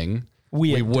beginning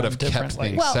we would have kept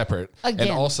things separate. Again,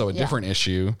 and also a different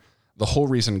issue. The whole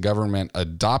reason government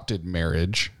adopted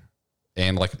marriage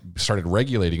and started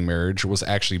regulating marriage was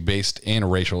actually based in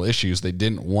racial issues. They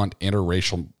didn't want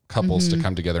interracial couples to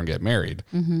come together and get married.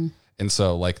 And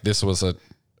so this was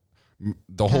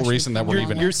the whole reason that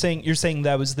you're saying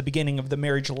that was the beginning of the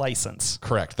marriage license.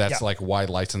 Correct. That's why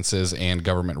licenses and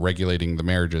government regulating the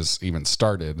marriages even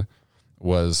started,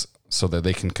 was so that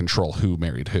they can control who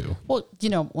married who. Well,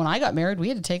 when I got married, we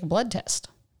had to take a blood test.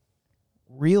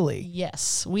 Really?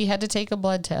 Yes, we had to take a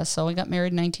blood test. So I got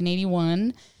married in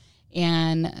 1981,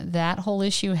 and that whole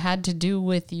issue had to do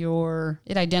with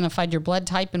it identified your blood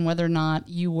type and whether or not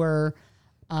you were,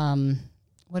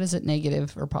 what is it,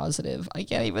 negative or positive? I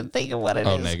can't even think of what it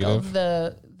is.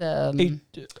 Negative?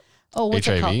 What's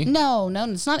HIV? it called? No,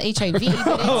 it's not HIV.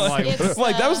 But it's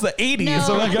that was the 80s.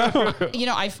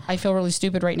 No, I feel really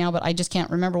stupid right now, but I just can't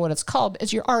remember what it's called.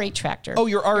 It's your RH factor. Oh,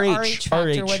 your RH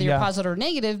factor, whether you're positive or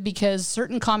negative, because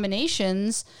certain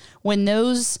combinations, when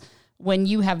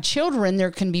you have children,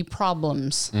 there can be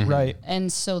problems. Right.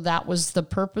 And so that was the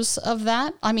purpose of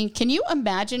that. I mean, can you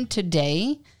imagine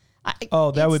today?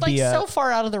 That would be so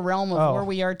far out of the realm of where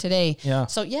we are today. Yeah.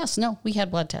 So yes, we had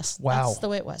blood tests. Wow. That's the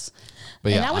way it was.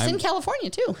 But and that was in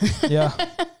California too. Yeah.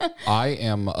 I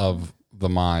am of the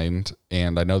mind,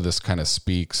 and I know this kind of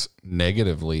speaks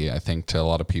negatively, I think, to a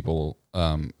lot of people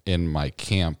in my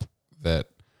camp that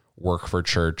work for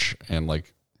church and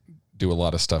do a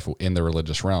lot of stuff in the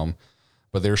religious realm.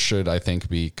 But there should, I think,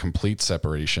 be complete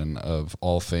separation of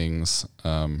all things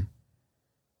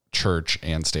church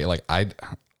and state.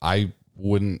 I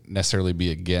wouldn't necessarily be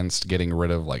against getting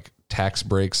rid of tax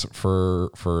breaks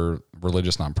for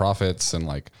religious nonprofits, and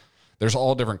there's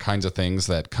all different kinds of things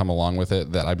that come along with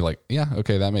it that I'd be yeah,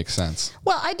 okay, that makes sense.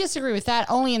 Well, I disagree with that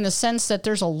only in the sense that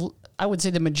I would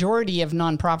say the majority of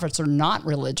nonprofits are not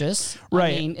religious.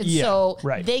 Right. So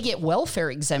they get welfare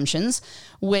exemptions,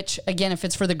 which again, if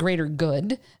it's for the greater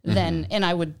good, then, and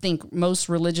I would think most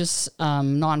religious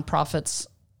nonprofits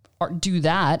do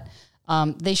that.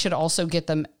 They should also get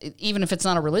them, even if it's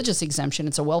not a religious exemption,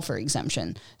 it's a welfare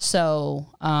exemption. So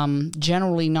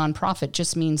generally nonprofit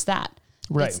just means that.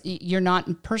 Right. You're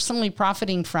not personally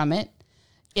profiting from it.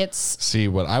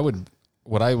 What I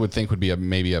would think would be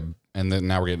and then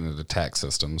now we're getting into the tax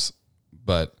systems,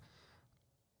 but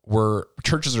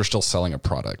churches are still selling a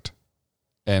product.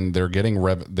 And they're getting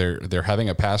they're having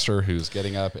a pastor who's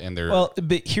getting up and they're... Well,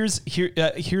 but here's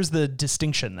the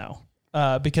distinction though.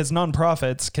 Because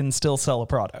nonprofits can still sell a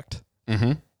product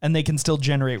and they can still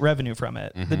generate revenue from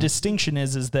it. The distinction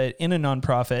is that in a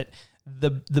nonprofit,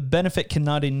 the benefit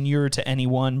cannot inure to any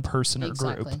one person or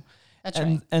group. That's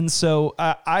right. And so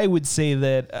I would say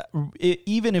that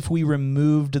even if we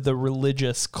removed the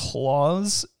religious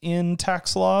clause in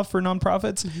tax law for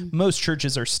nonprofits, most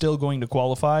churches are still going to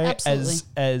qualify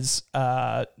as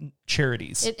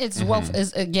charities. It's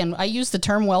again, I use the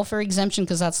term welfare exemption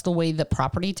because that's the way the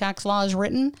property tax law is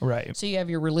written. Right. So you have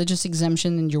your religious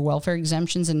exemption and your welfare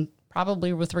exemptions, and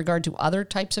probably with regard to other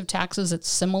types of taxes, it's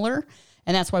similar.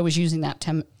 And that's why I was using that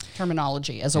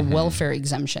terminology as a welfare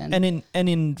exemption. And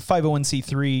in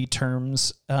 501c3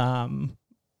 terms,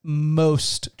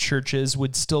 most churches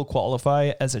would still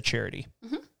qualify as a charity.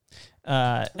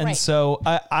 And so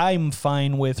I'm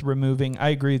fine with removing, I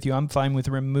agree with you, I'm fine with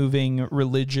removing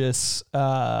religious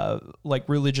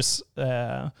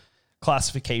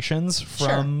classifications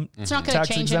from It's not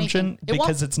tax exemption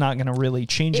because it's not going to really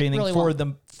change anything really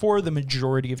for the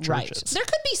majority of churches. Right. There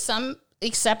could be some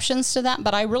exceptions to that,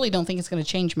 but I really don't think it's going to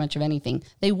change much of anything.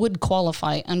 They would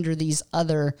qualify under these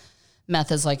other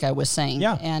methods, like I was saying.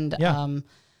 Yeah. And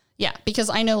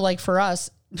because I know, like for us,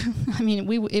 I mean,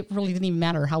 it really didn't even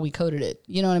matter how we coded it.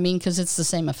 You know what I mean? Because it's the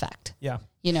same effect. Yeah.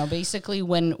 You know, basically,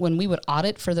 when we would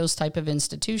audit for those type of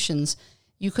institutions,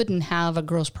 you couldn't have a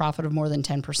gross profit of more than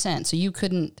 10%. So you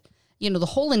couldn't. You know, the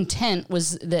whole intent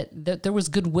was that there was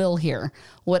goodwill here,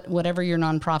 whatever your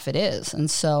nonprofit is, and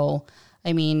so.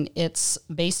 I mean, it's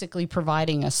basically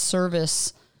providing a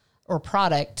service or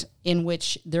product in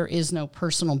which there is no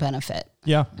personal benefit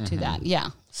to that. Yeah.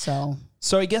 So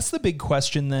I guess the big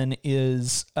question then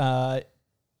is, so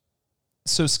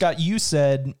Scott, you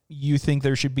said you think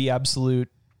there should be absolute,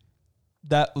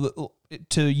 that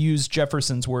to use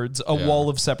Jefferson's words, a wall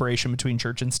of separation between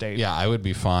church and state. Yeah, I would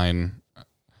be fine.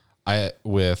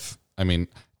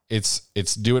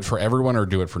 It's do it for everyone or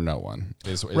do it for no one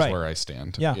is right. where I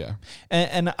stand. Yeah.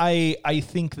 And I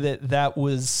think that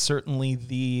was certainly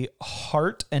the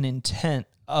heart and intent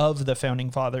of the founding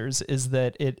fathers, is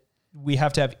that we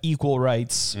have to have equal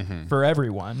rights for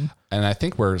everyone. And I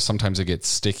think where sometimes it gets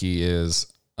sticky is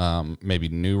maybe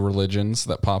new religions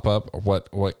that pop up, or what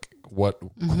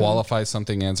qualifies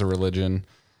something as a religion.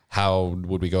 How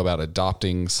would we go about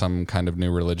adopting some kind of new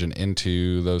religion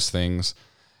into those things?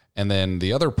 And then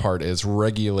the other part is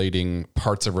regulating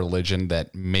parts of religion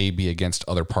that may be against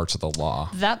other parts of the law.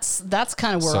 That's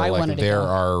kind of where I wanted to go. There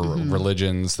are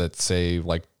religions that say,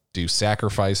 like, do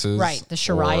sacrifices. Right, the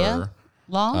Sharia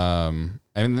law.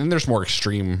 And then there's more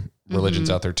extreme religions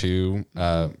out there too,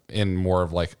 in more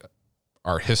of like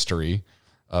our history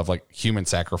of like human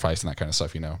sacrifice and that kind of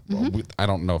stuff, you know. I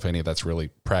don't know if any of that's really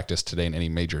practiced today in any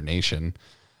major nation.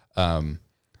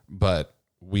 But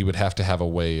we would have to have a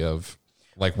way of,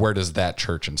 like, where does that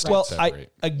church and state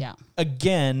separate?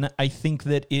 Again, I think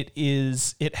that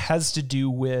it has to do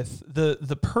with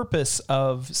the purpose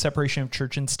of separation of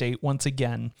church and state. Once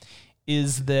again,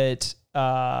 is that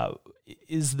the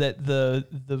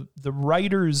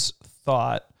writer's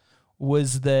thought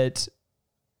was that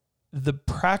the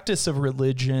practice of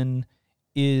religion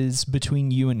is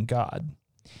between you and God.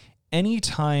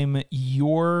 Anytime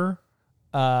you're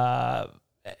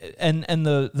and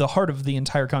the heart of the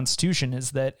entire Constitution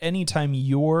is that anytime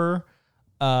your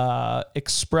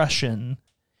expression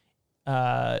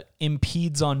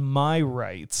impedes on my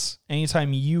rights,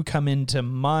 anytime you come into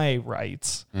my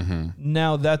rights,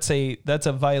 now that's a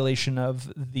violation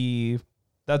of the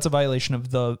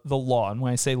law. And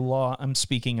when I say law, I'm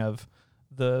speaking of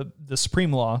the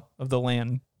supreme law of the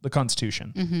land, the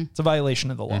Constitution. It's a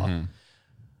violation of the law.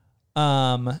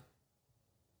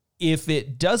 If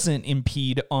it doesn't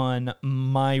impede on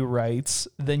my rights,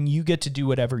 then you get to do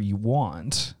whatever you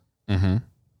want. And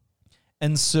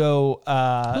so,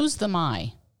 who's the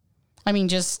my? I mean,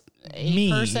 just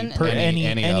me, person, any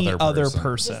other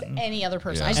person. Just any other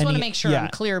person. Yeah. I just want to make sure I'm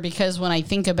clear, because when I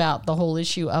think about the whole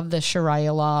issue of the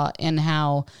Sharia law and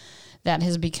how that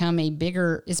has become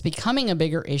it's becoming a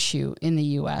bigger issue in the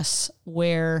U.S.,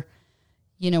 where,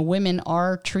 you know, women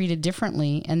are treated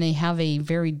differently and they have a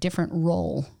very different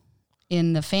role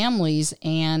in the families,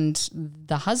 and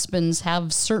the husbands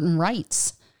have certain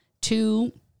rights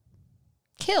to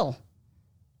kill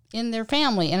in their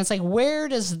family. And it's like, where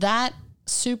does that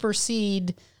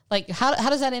supersede? Like, how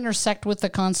does that intersect with the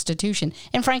Constitution?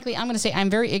 And frankly, I'm going to say I'm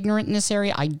very ignorant in this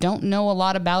area. I don't know a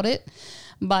lot about it,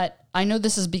 but I know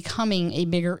this is becoming a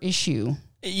bigger issue.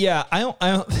 Yeah, I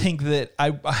don't think that I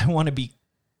want to be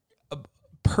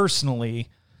personally.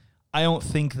 I don't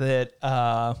think that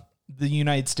the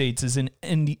United States is in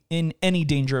any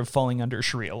danger of falling under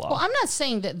Sharia law. Well, I'm not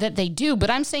saying that they do, but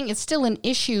I'm saying it's still an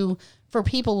issue for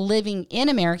people living in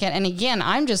America. And again,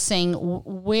 I'm just saying,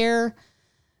 where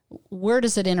where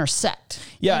does it intersect?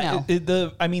 Yeah,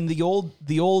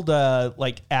 the old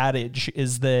like adage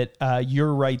is that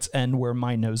your rights end where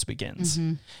my nose begins,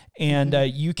 and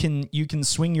you can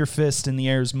swing your fist in the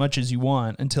air as much as you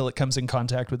want until it comes in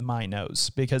contact with my nose,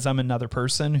 because I'm another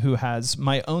person who has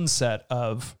my own set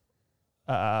of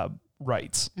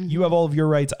rights. You have all of your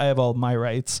rights, I have all of my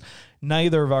rights.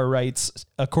 Neither of our rights,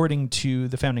 according to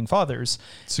the founding fathers,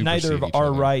 neither of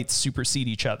our rights supersede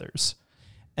each other's.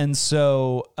 And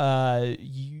so,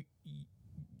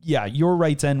 your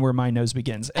rights end where my nose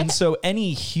begins. And so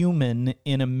any human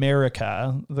in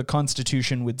America, the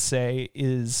Constitution would say,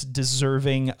 is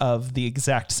deserving of the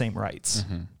exact same rights.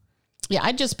 Yeah,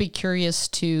 I'd just be curious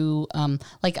to,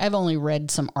 I've only read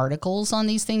some articles on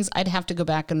these things. I'd have to go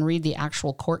back and read the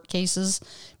actual court cases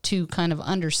to kind of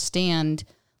understand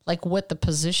like what the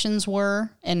positions were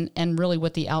and really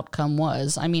what the outcome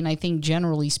was. I mean, I think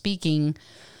generally speaking,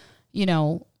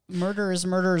 murder is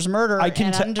murder is murder. I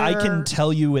can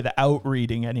tell you without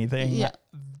reading anything,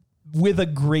 with a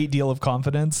great deal of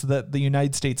confidence, that the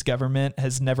United States government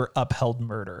has never upheld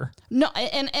murder. No,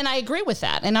 and I agree with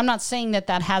that. And I'm not saying that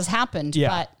has happened,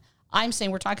 but I'm saying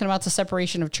we're talking about the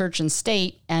separation of church and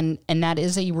state, and that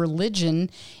is a religion.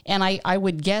 And I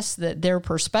would guess that their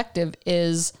perspective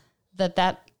is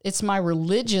that it's my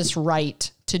religious right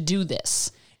to do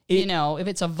this. If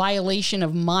it's a violation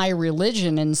of my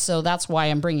religion. And so that's why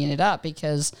I'm bringing it up,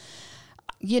 because,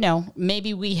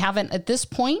 maybe we haven't at this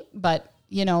point, but,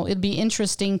 it'd be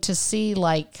interesting to see,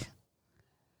 like,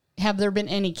 have there been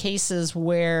any cases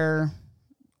where,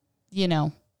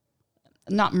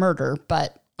 not murder,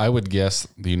 but. I would guess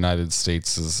the United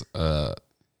States'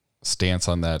 stance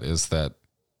on that is that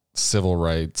civil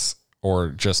rights or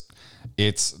just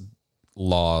its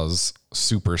laws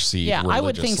supersede religious laws. I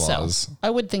would think so. I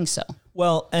would think so.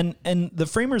 Well, and the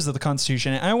framers of the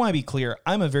Constitution, and I want to be clear,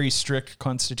 I'm a very strict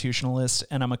constitutionalist,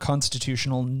 and I'm a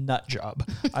constitutional nut job.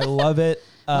 I love it.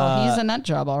 He's a nut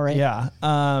job, all right. Yeah.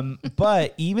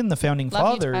 But even the founding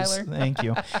fathers, thank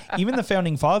you. Even the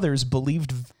founding fathers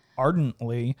believed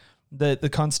ardently that the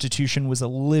Constitution was a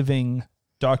living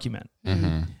document.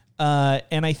 And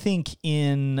I think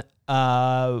in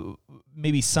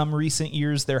maybe some recent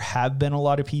years, there have been a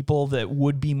lot of people that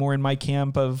would be more in my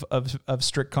camp of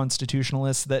strict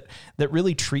constitutionalists that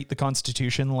really treat the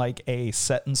Constitution like a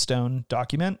set in stone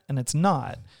document, and it's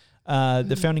not.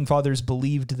 The founding fathers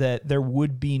believed that there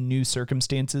would be new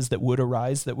circumstances that would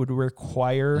arise that would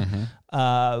require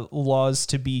laws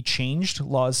to be changed, new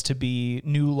laws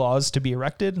to be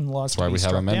erected, and laws to be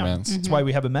struck down. That's why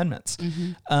we have amendments.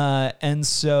 And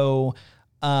so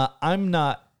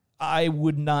I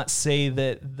would not say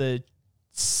that the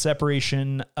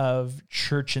separation of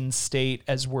church and state,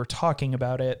 as we're talking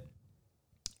about it,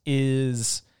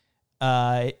 is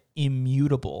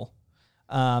immutable.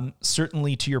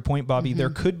 Certainly, to your point, Bobby, there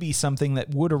could be something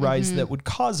that would arise that would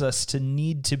cause us to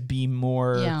need to be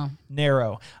more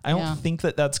narrow. I don't think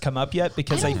that that's come up yet,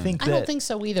 because I don't think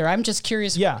so either. I'm just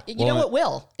curious. Yeah. It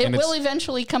will. It will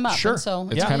eventually come up. Sure. And so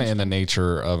it's kind of in the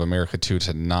nature of America, too,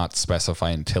 to not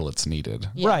specify until it's needed.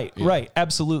 Yeah. Right.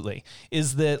 Absolutely.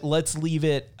 Is that let's leave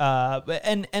it.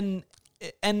 And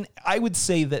I would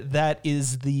say that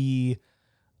is the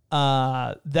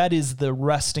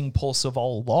resting pulse of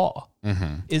all law.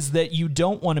 Is that you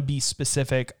don't want to be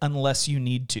specific unless you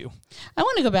need to. I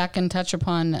want to go back and touch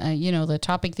upon, the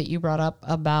topic that you brought up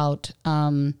about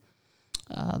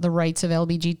the rights of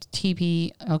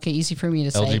LGBTQ. Okay, easy for me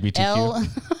to say.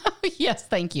 LGBTQ. Yes,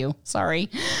 thank you. Sorry.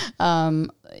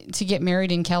 To get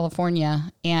married in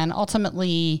California. And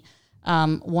ultimately,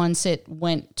 once it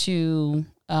went to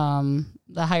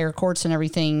the higher courts and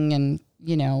everything, and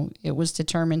it was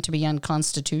determined to be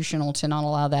unconstitutional to not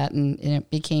allow that, and it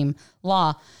became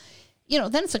law.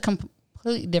 Then it's a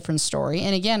completely different story.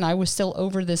 And again, I was still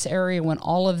over this area when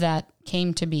all of that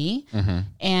came to be.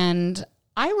 And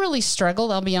I really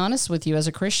struggled, I'll be honest with you, as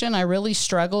a Christian. I really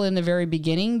struggled in the very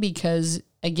beginning because,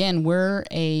 again, we're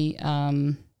a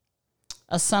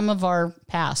sum of our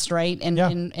past, right?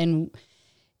 And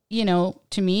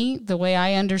to me, the way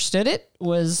I understood it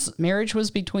was marriage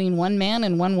was between one man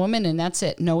and one woman, and that's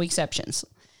it, no exceptions.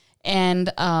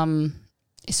 And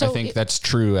so I think that's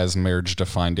true as marriage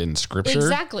defined in Scripture.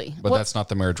 Exactly. But that's not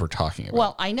the marriage we're talking about.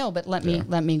 Well, I know, but let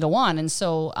me go on. And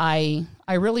so I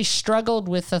really struggled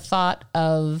with the thought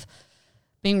of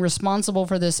being responsible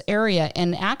for this area.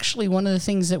 And actually, one of the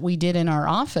things that we did in our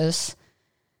office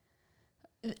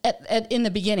in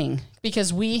the beginning,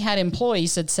 because we had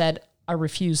employees that said,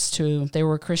 they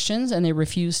were Christians and they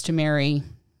refused to marry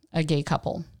a gay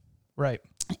couple. Right.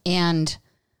 And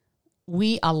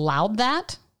we allowed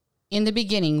that in the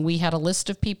beginning. We had a list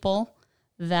of people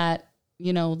that,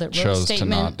 that chose wrote a to statement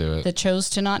not do it. that chose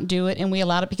to not do it. And we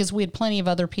allowed it because we had plenty of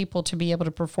other people to be able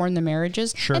to perform the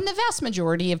marriages. Sure. And the vast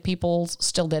majority of people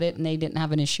still did it and they didn't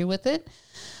have an issue with it.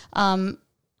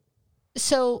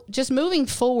 So just moving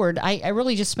forward, I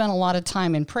really just spent a lot of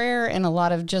time in prayer and a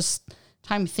lot of just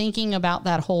time thinking about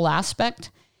that whole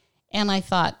aspect. And I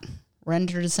thought,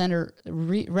 render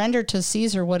to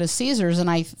Caesar what is Caesar's. And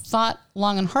I thought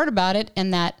long and hard about it,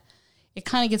 and that it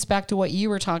kind of gets back to what you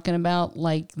were talking about,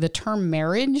 like the term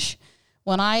marriage.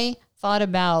 When I thought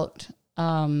about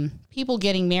people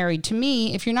getting married, to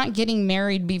me, if you're not getting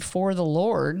married before the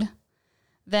Lord,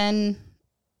 then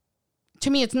to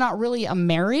me, it's not really a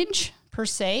marriage per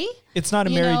se. It's not a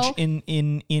marriage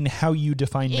in how you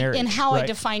define marriage. In how right. I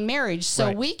define marriage. So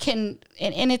Right. we can,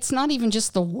 and it's not even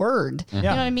just the word. You know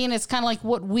what I mean? It's kind of like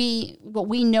what we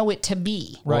know it to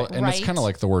be. Well, and it's kind of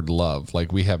like the word love.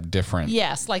 Like we have different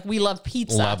Yes, like we love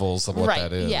pizza. levels of what right.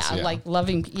 that is. Yeah, like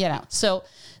loving, So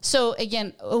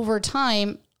again, over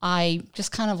time, I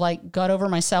just kind of like got over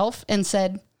myself and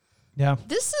said, Yeah.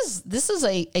 this is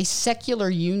a secular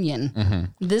union.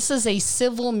 Mm-hmm. This is a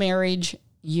civil marriage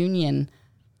union.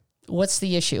 What's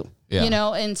the issue? Yeah.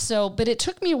 And so, but it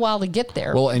took me a while to get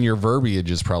there. Well, and your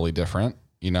verbiage is probably different.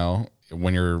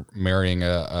 When you're marrying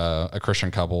a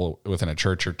Christian couple within a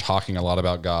church, you're talking a lot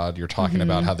about God. You're talking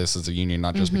about how this is a union,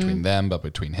 not just between them, but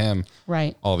between him.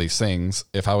 Right. All these things.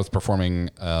 If I was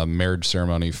performing a marriage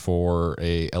ceremony for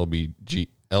a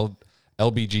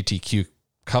LGBTQ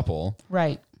couple,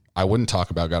 Right. I wouldn't talk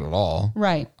about God at all.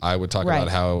 Right. I would talk Right. about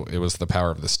how it was the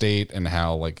power of the state and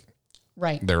how like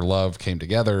Right. their love came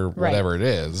together, whatever it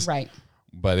is. Right.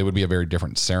 But it would be a very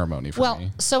different ceremony for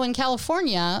me. So in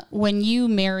California, when you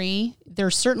marry,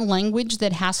 there's certain language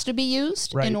that has to be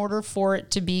used Right. in order for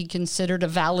it to be considered a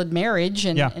valid marriage,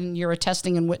 and, Yeah. and you're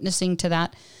attesting and witnessing to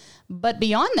that. But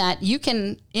beyond that, you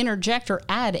can interject or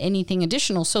add anything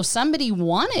additional. So somebody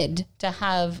wanted to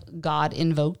have God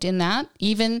invoked in that,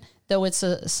 even though it's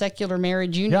a secular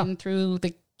marriage union through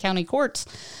the county courts,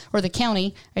 or the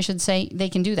county, I should say, they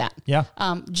can do that. Yeah.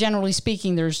 Generally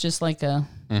speaking, there's just like a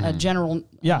general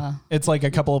It's like a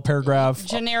couple of paragraph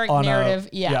generic on narrative.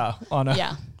 Yeah.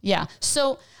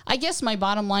 So I guess my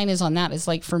bottom line is on that is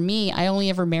like, for me, I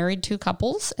only ever married 2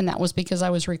 couples, and that was because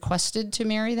I was requested to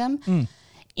marry them.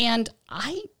 And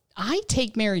I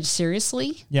take marriage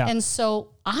seriously. Yeah. And so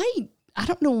I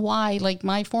don't know why, like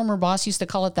my former boss used to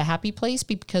call it the happy place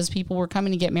because people were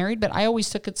coming to get married, but I always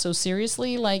took it so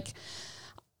seriously. Like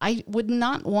I would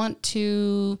not want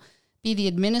to be the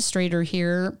administrator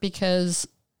here because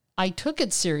I took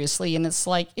it seriously. And it's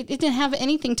like, it didn't have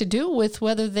anything to do with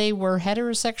whether they were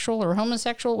heterosexual or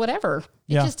homosexual, whatever.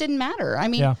 It just didn't matter. I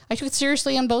mean, I took it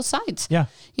seriously on both sides, or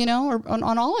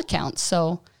on all accounts.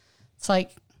 So it's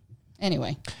like,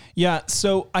 anyway. Yeah.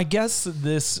 So I guess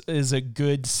this is a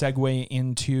good segue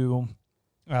into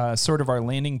sort of our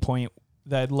landing point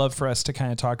that I'd love for us to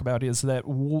kind of talk about is that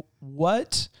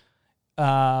what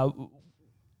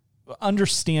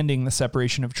understanding the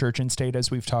separation of church and state as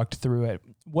we've talked through it,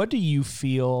 what do you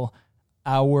feel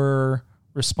our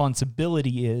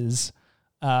responsibility is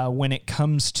when it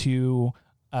comes to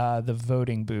the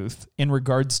voting booth in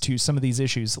regards to some of these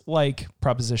issues like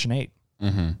Proposition 8?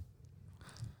 Mm-hmm.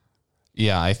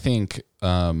 Yeah, I think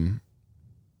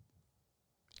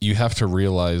you have to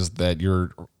realize that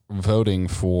you're voting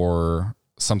for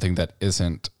something that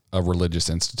isn't a religious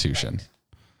institution.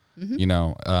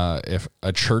 Mm-hmm. If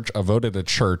a vote at a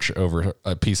church over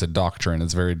a piece of doctrine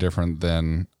is very different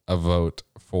than a vote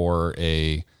for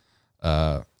a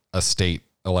state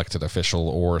elected official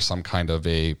or some kind of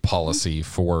a policy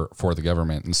for the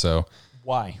government. And so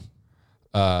why?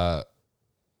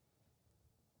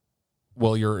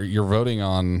 Well, you're voting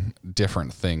on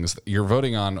different things. You're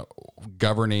voting on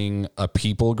governing a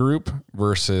people group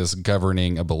versus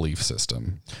governing a belief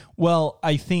system. Well,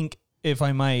 I think if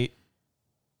I might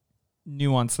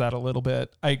nuance that a little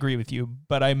bit, I agree with you,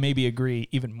 but I maybe agree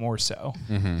even more so.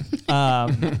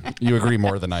 Mm-hmm. You agree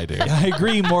more than I do. I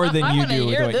agree more than you do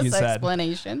with hear what this you said.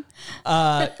 Explanation.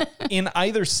 In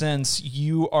either sense,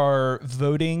 you are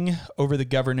voting over the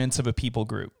governance of a people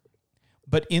group.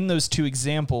 But in those 2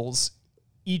 examples,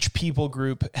 each people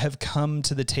group have come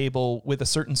to the table with a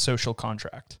certain social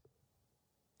contract.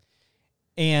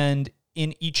 And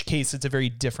in each case, it's a very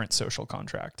different social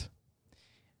contract.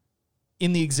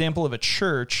 In the example of a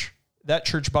church, that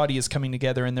church body is coming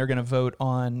together and they're going to vote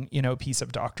on, a piece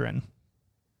of doctrine.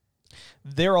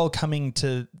 They're all coming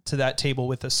to that table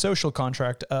with a social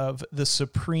contract of the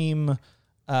supreme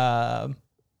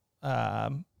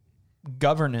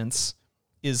governance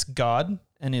is God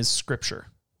and is Scripture.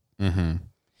 Mm-hmm.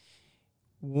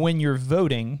 When you're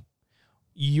voting,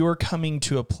 you're coming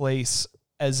to a place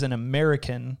as an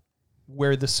American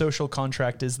where the social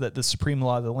contract is that the supreme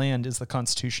law of the land is the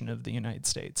Constitution of the United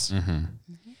States.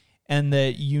 And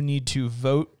that you need to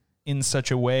vote in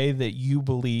such a way that you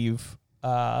believe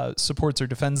supports or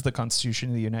defends the Constitution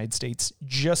of the United States,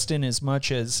 just in as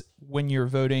much as when you're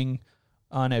voting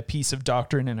on a piece of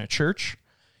doctrine in a church,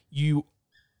 you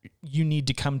need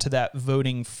to come to that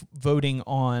voting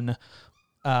on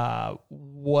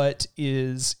what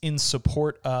is in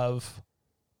support of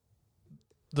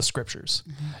the scriptures.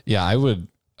 Yeah, I would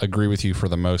agree with you for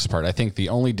the most part. I think the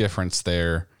only difference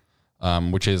there,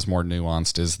 which is more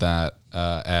nuanced, is that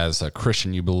as a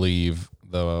Christian, you believe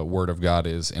the Word of God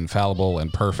is infallible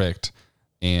and perfect,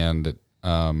 and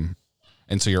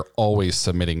so you're always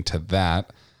submitting to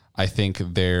that. I think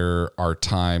there are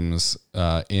times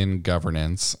in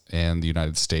governance in the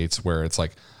United States where it's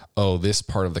like, oh, this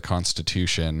part of the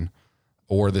Constitution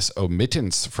or this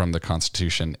omittance from the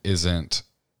Constitution isn't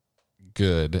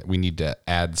good. We need to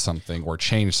add something or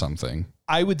change something.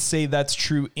 I would say that's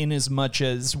true in as much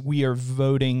as we are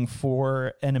voting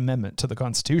for an amendment to the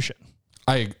Constitution.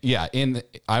 I'm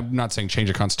not saying change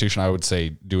the Constitution. I would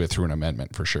say do it through an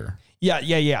amendment for sure.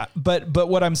 Yeah. But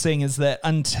what I'm saying is that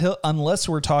unless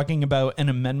we're talking about an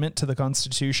amendment to the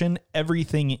Constitution,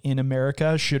 everything in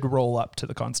America should roll up to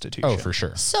the Constitution. Oh, for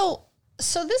sure. So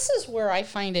this is where I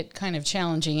find it kind of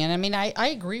challenging. And I mean, I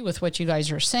agree with what you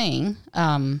guys are saying.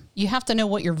 You have to know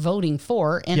what you're voting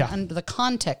for and under the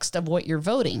context of what you're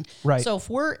voting. Right. So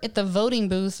if we're at the voting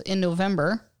booth in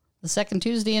November, the second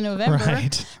Tuesday in November,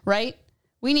 right?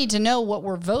 We need to know what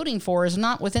we're voting for is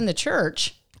not within the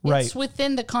church. Right. It's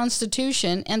within the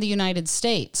Constitution and the United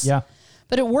States. Yeah.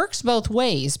 But it works both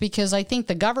ways because I think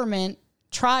the government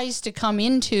tries to come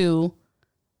into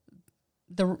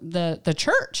the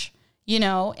church,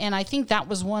 and I think that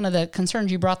was one of the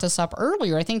concerns. You brought this up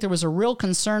earlier. I think there was a real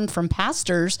concern from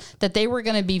pastors that they were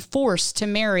going to be forced to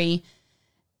marry,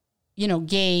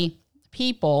 gay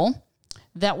people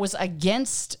that was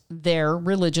against their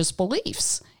religious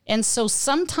beliefs. And so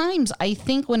sometimes I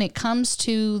think when it comes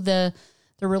to the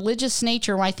religious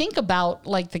nature, when I think about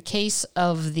like the case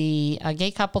of the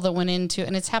gay couple that went into,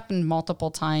 and it's happened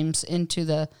multiple times, into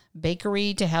the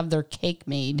bakery to have their cake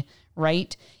made,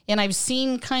 right? And I've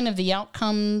seen kind of the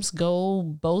outcomes go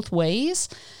both ways.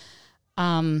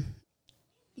 So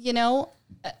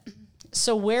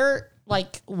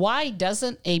why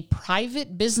doesn't a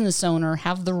private business owner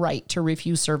have the right to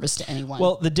refuse service to anyone?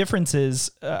 Well, the difference is,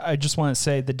 I just want to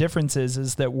say the difference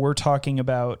is that we're talking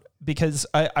about, because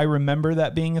I remember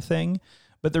that being a thing,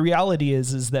 but the reality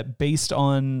is that based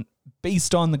on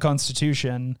the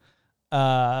Constitution,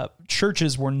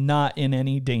 churches were not in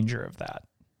any danger of that.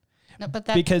 No, but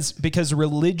because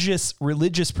religious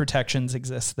protections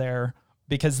exist there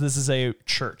because this is a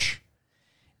church.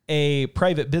 A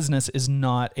private business is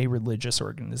not a religious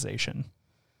organization.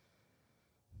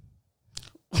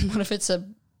 What if it's a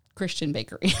Christian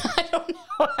bakery? I don't know.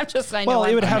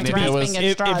 It would have to be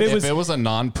if it was a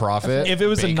nonprofit. If it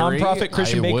was bakery, a nonprofit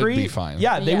Christian bakery, would be fine.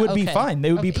 Yeah, they would be fine.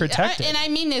 They would be protected. And I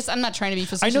mean this. I'm not trying to be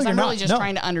facetious. I'm really just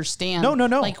trying to understand. No.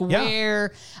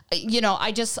 Where,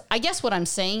 I guess what I'm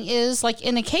saying is, like,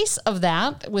 in the case of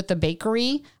that with the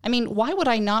bakery, I mean, why would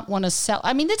I not want to sell?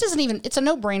 I mean, that doesn't even. It's a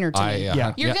no-brainer to me.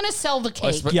 You're going to sell the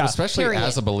cake, especially period.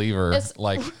 As a believer.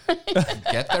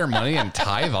 Get their money and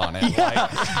tithe on it,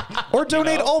 or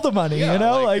donate all the money.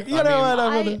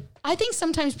 I think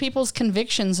sometimes people's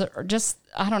convictions are just,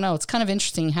 I don't know. It's kind of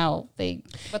interesting what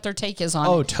their take is on it.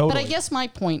 Oh, totally. But I guess my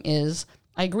point is,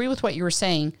 I agree with what you were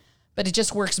saying, but it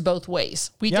just works both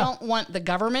ways. We don't want the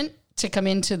government to come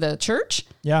into the church.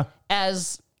 Yeah.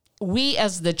 As we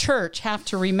as the church have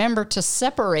to remember to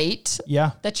separate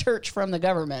the church from the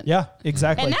government. Yeah,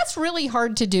 exactly. And that's really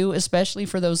hard to do, especially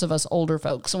for those of us older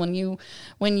folks. When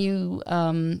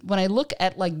I look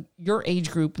at like your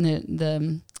age group,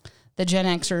 the Gen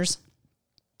Xers,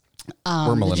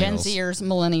 the Gen Zers,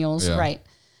 millennials, right?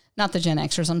 Not the Gen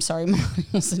Xers. I'm sorry,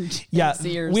 millennials and Gen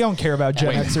Zers. We don't care about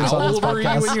Gen Xers on this podcast. How old were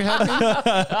you when you had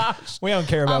me? We don't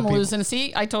care about people. I'm losing.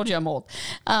 See, I told you I'm old.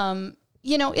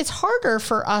 It's harder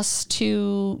for us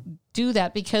to do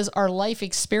that because our life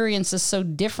experience is so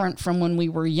different from when we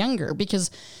were younger, because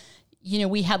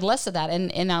we had less of that.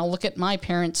 And I'll look at my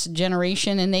parents'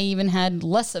 generation, and they even had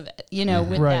less of it,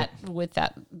 with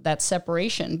that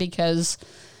separation, because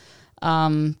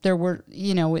there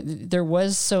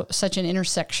was such an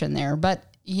intersection there. But,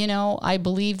 I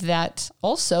believe that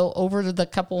also over the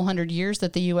couple hundred years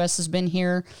that the U.S. has been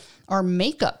here, our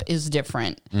makeup is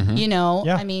different.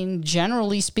 I mean,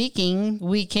 generally speaking,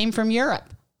 we came from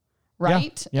Europe,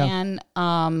 right? Yeah. And,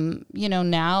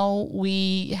 now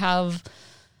we have,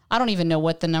 I don't even know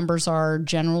what the numbers are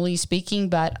generally speaking,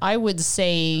 but I would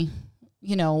say,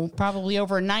 probably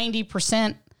over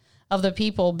 90% of the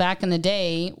people back in the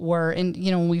day were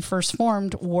when we first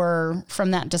formed were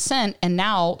from that descent. And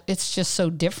now it's just so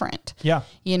different. Yeah.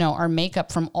 Our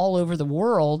makeup from all over the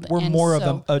world. We're more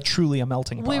of a truly a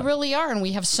melting pot. We really are. And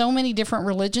we have so many different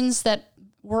religions that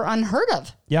were unheard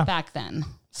of back then.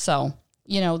 So,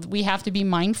 we have to be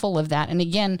mindful of that. And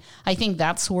again, I think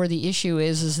that's where the issue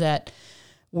is that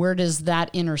where does that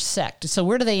intersect? So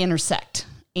where do they intersect?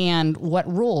 And what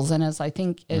rules? And as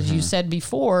you said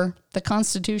before, the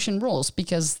Constitution rules,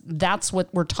 because that's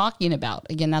what we're talking about.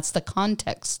 Again, that's the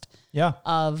context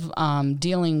of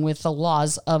dealing with the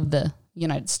laws of the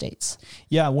United States.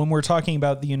 Yeah, when we're talking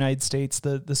about the United States,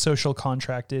 the social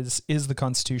contract is the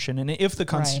Constitution. And if the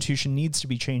Constitution needs to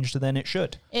be changed, then it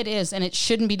should. It is, and it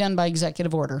shouldn't be done by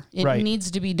executive order. It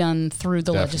needs to be done through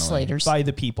the legislators. By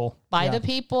the people. By the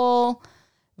people,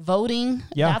 voting.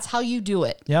 Yeah. That's how you do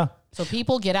it. Yeah. So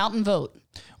people get out and vote.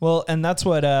 Well, and that's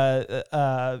what,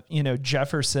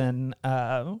 Jefferson,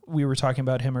 we were talking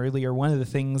about him earlier. One of the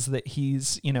things that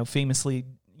he's, famously,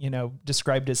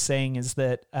 described as saying is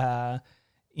that,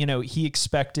 he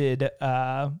expected,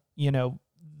 that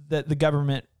the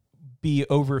government be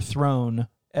overthrown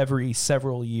every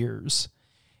several years.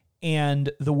 And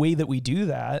the way that we do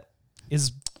that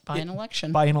is by an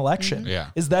election. Mm-hmm. Yeah.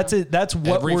 That's it. That's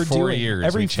what every we're 4 doing. years,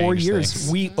 every we 4 change years,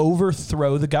 things. we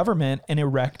overthrow the government and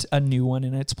erect a new one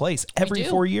in its place. Every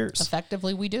 4 years.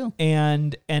 Effectively, we do.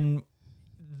 And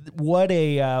what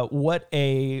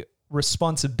a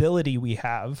responsibility we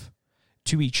have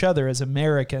to each other as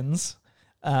Americans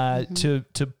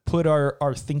to put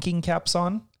our thinking caps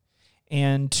on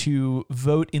and to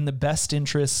vote in the best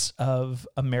interests of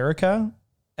America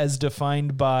as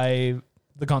defined by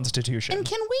the Constitution. And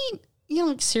can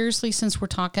we, seriously, since we're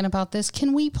talking about this,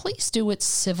 can we please do it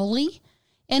civilly?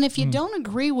 And if you don't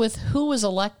agree with who was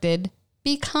elected,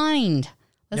 be kind.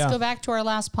 Let's go back to our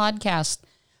last podcast.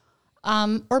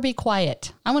 Or be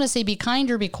quiet. I want to say be kind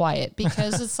or be quiet,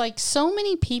 because it's like so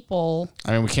many people.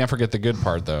 I mean, we can't forget the good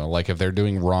part, though. Like, if they're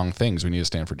doing wrong things, we need to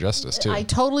stand for justice, too. I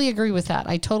totally agree with that.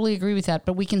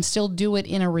 But we can still do it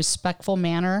in a respectful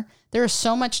manner. There is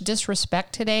so much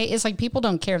disrespect today. It's like people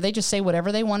don't care. They just say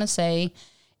whatever they want to say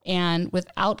and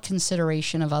without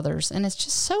consideration of others. And it's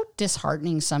just so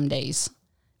disheartening some days.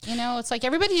 It's like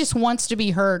everybody just wants to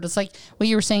be heard. It's like what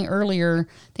you were saying earlier,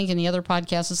 I think in the other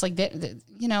podcast, it's like,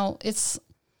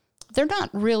 they're not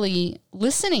really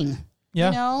listening.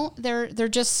 Yeah. They're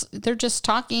just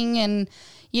talking and,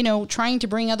 trying to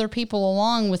bring other people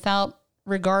along without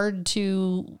regard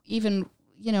to even,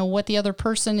 what the other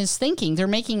person is thinking. They're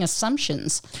making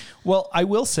assumptions. Well, I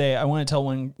will say, I want to tell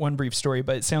one brief story,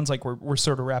 but it sounds like we're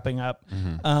sort of wrapping up.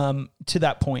 To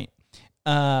that point.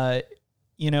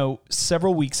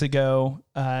 Several weeks ago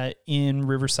in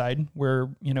Riverside, where,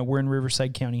 we're in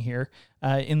Riverside County here,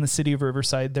 in the city of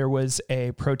Riverside, there was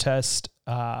a protest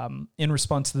in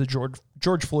response to the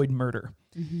George Floyd murder.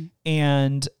 Mm-hmm.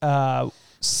 And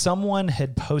someone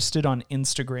had posted on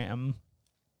Instagram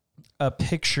a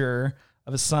picture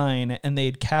of a sign, and they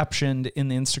had captioned in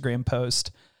the Instagram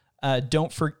post,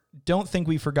 don't think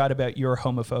we forgot about your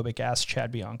homophobic ass,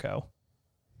 Chad Bianco.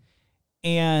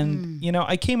 And,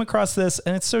 I came across this,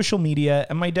 and it's social media,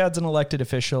 and my dad's an elected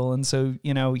official. And so,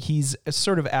 he's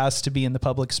sort of asked to be in the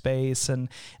public space, and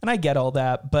I get all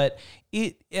that, but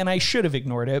I should have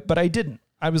ignored it, but I didn't.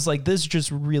 I was like, this just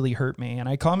really hurt me. And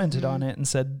I commented on it and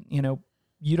said,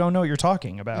 you don't know what you're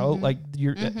talking about. Like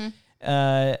you're,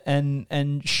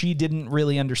 and she didn't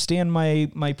really understand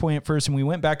my point at first. And we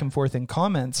went back and forth in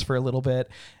comments for a little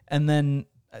bit. And then,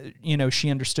 she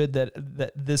understood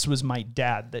that this was my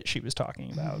dad that she was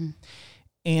talking about.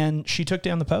 And she took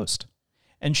down the post,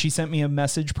 and she sent me a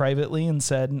message privately and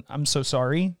said, I'm so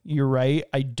sorry. You're right.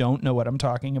 I don't know what I'm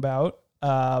talking about.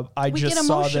 I just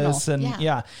saw this, and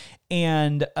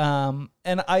And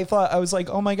I thought, I was like,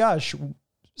 oh my gosh,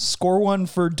 score one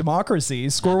for democracy,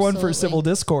 score one for civil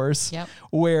discourse,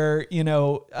 where,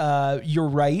 you're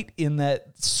right in that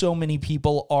so many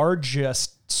people are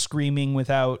just screaming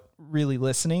without really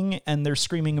listening, and they're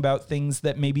screaming about things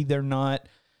that maybe they're not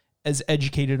as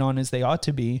educated on as they ought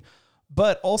to be.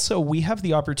 But also we have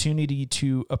the opportunity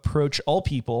to approach all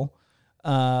people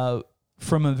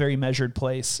from a very measured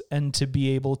place, and to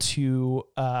be able to,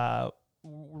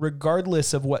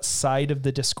 regardless of what side of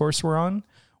the discourse we're on,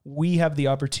 we have the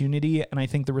opportunity, and I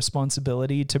think the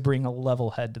responsibility, to bring a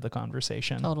level head to the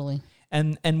conversation. Totally.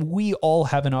 And we all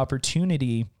have an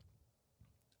opportunity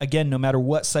again, no matter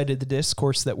what side of the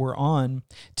discourse that we're on,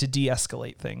 to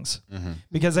de-escalate things.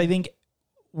 Because I think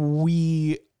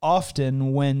we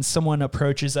often, when someone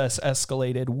approaches us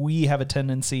escalated, we have a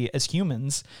tendency as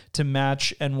humans to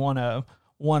match and want to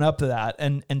one up that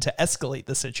and to escalate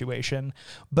the situation.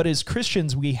 But as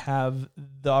Christians, we have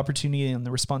the opportunity and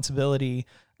the responsibility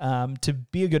to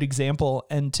be a good example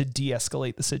and to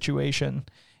de-escalate the situation.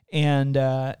 And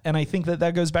I think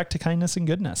that goes back to kindness and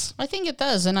goodness. I think it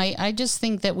does. And I just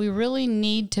think that we really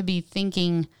need to be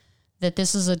thinking that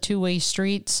this is a two-way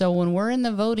street. So when we're in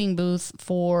the voting booth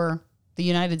for the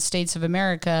United States of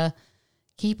America,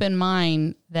 keep in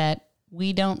mind that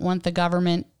we don't want the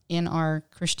government in our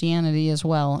Christianity as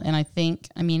well. And I think,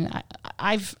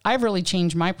 I've really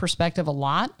changed my perspective a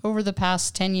lot over the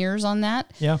past 10 years on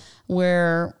that. Yeah.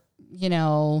 Where,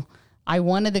 I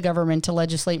wanted the government to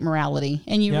legislate morality,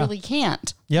 and you really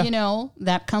can't. Yeah.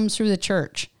 That comes through the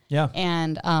church. Yeah.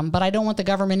 And, but I don't want the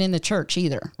government in the church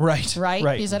either. Right.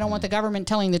 Because I don't want the government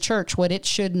telling the church what it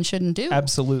should and shouldn't do.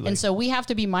 Absolutely. And so we have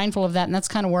to be mindful of that. And that's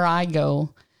kind of where I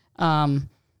go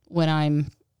when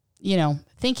I'm,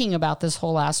 thinking about this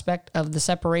whole aspect of the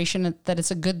separation, that it's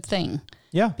a good thing.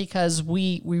 Yeah. Because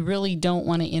we really don't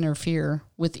want to interfere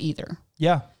with either.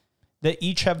 Yeah. They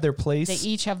each have their place. They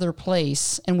each have their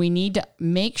place. And we need to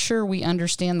make sure we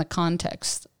understand the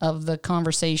context of the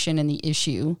conversation and the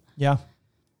issue. Yeah.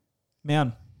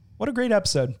 Man, what a great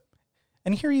episode.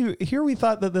 And here we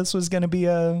thought that this was going to be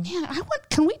a... Man,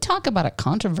 can we talk about a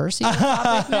controversial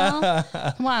topic now?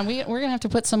 Come on, we're going to have to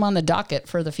put some on the docket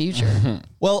for the future.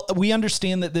 Well, we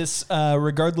understand that this,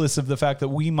 regardless of the fact that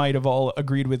we might have all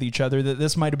agreed with each other, that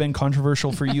this might have been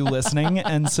controversial for you listening.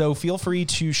 And so feel free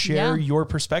to share your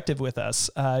perspective with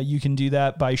us. You can do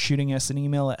that by shooting us an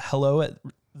email at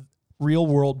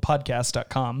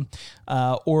hello@realworldpodcast.com,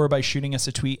 or by shooting us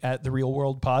a tweet at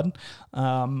 @therealworldpod.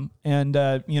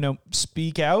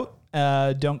 Speak out.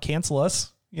 Don't cancel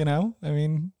us.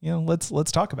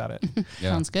 Let's talk about it.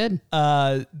 Sounds good.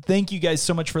 Thank you guys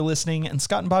so much for listening. And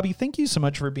Scott and Bobby, thank you so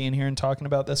much for being here and talking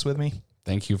about this with me.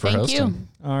 Thank you for hosting.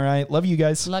 All right. Love you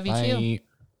guys. Love you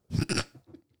too.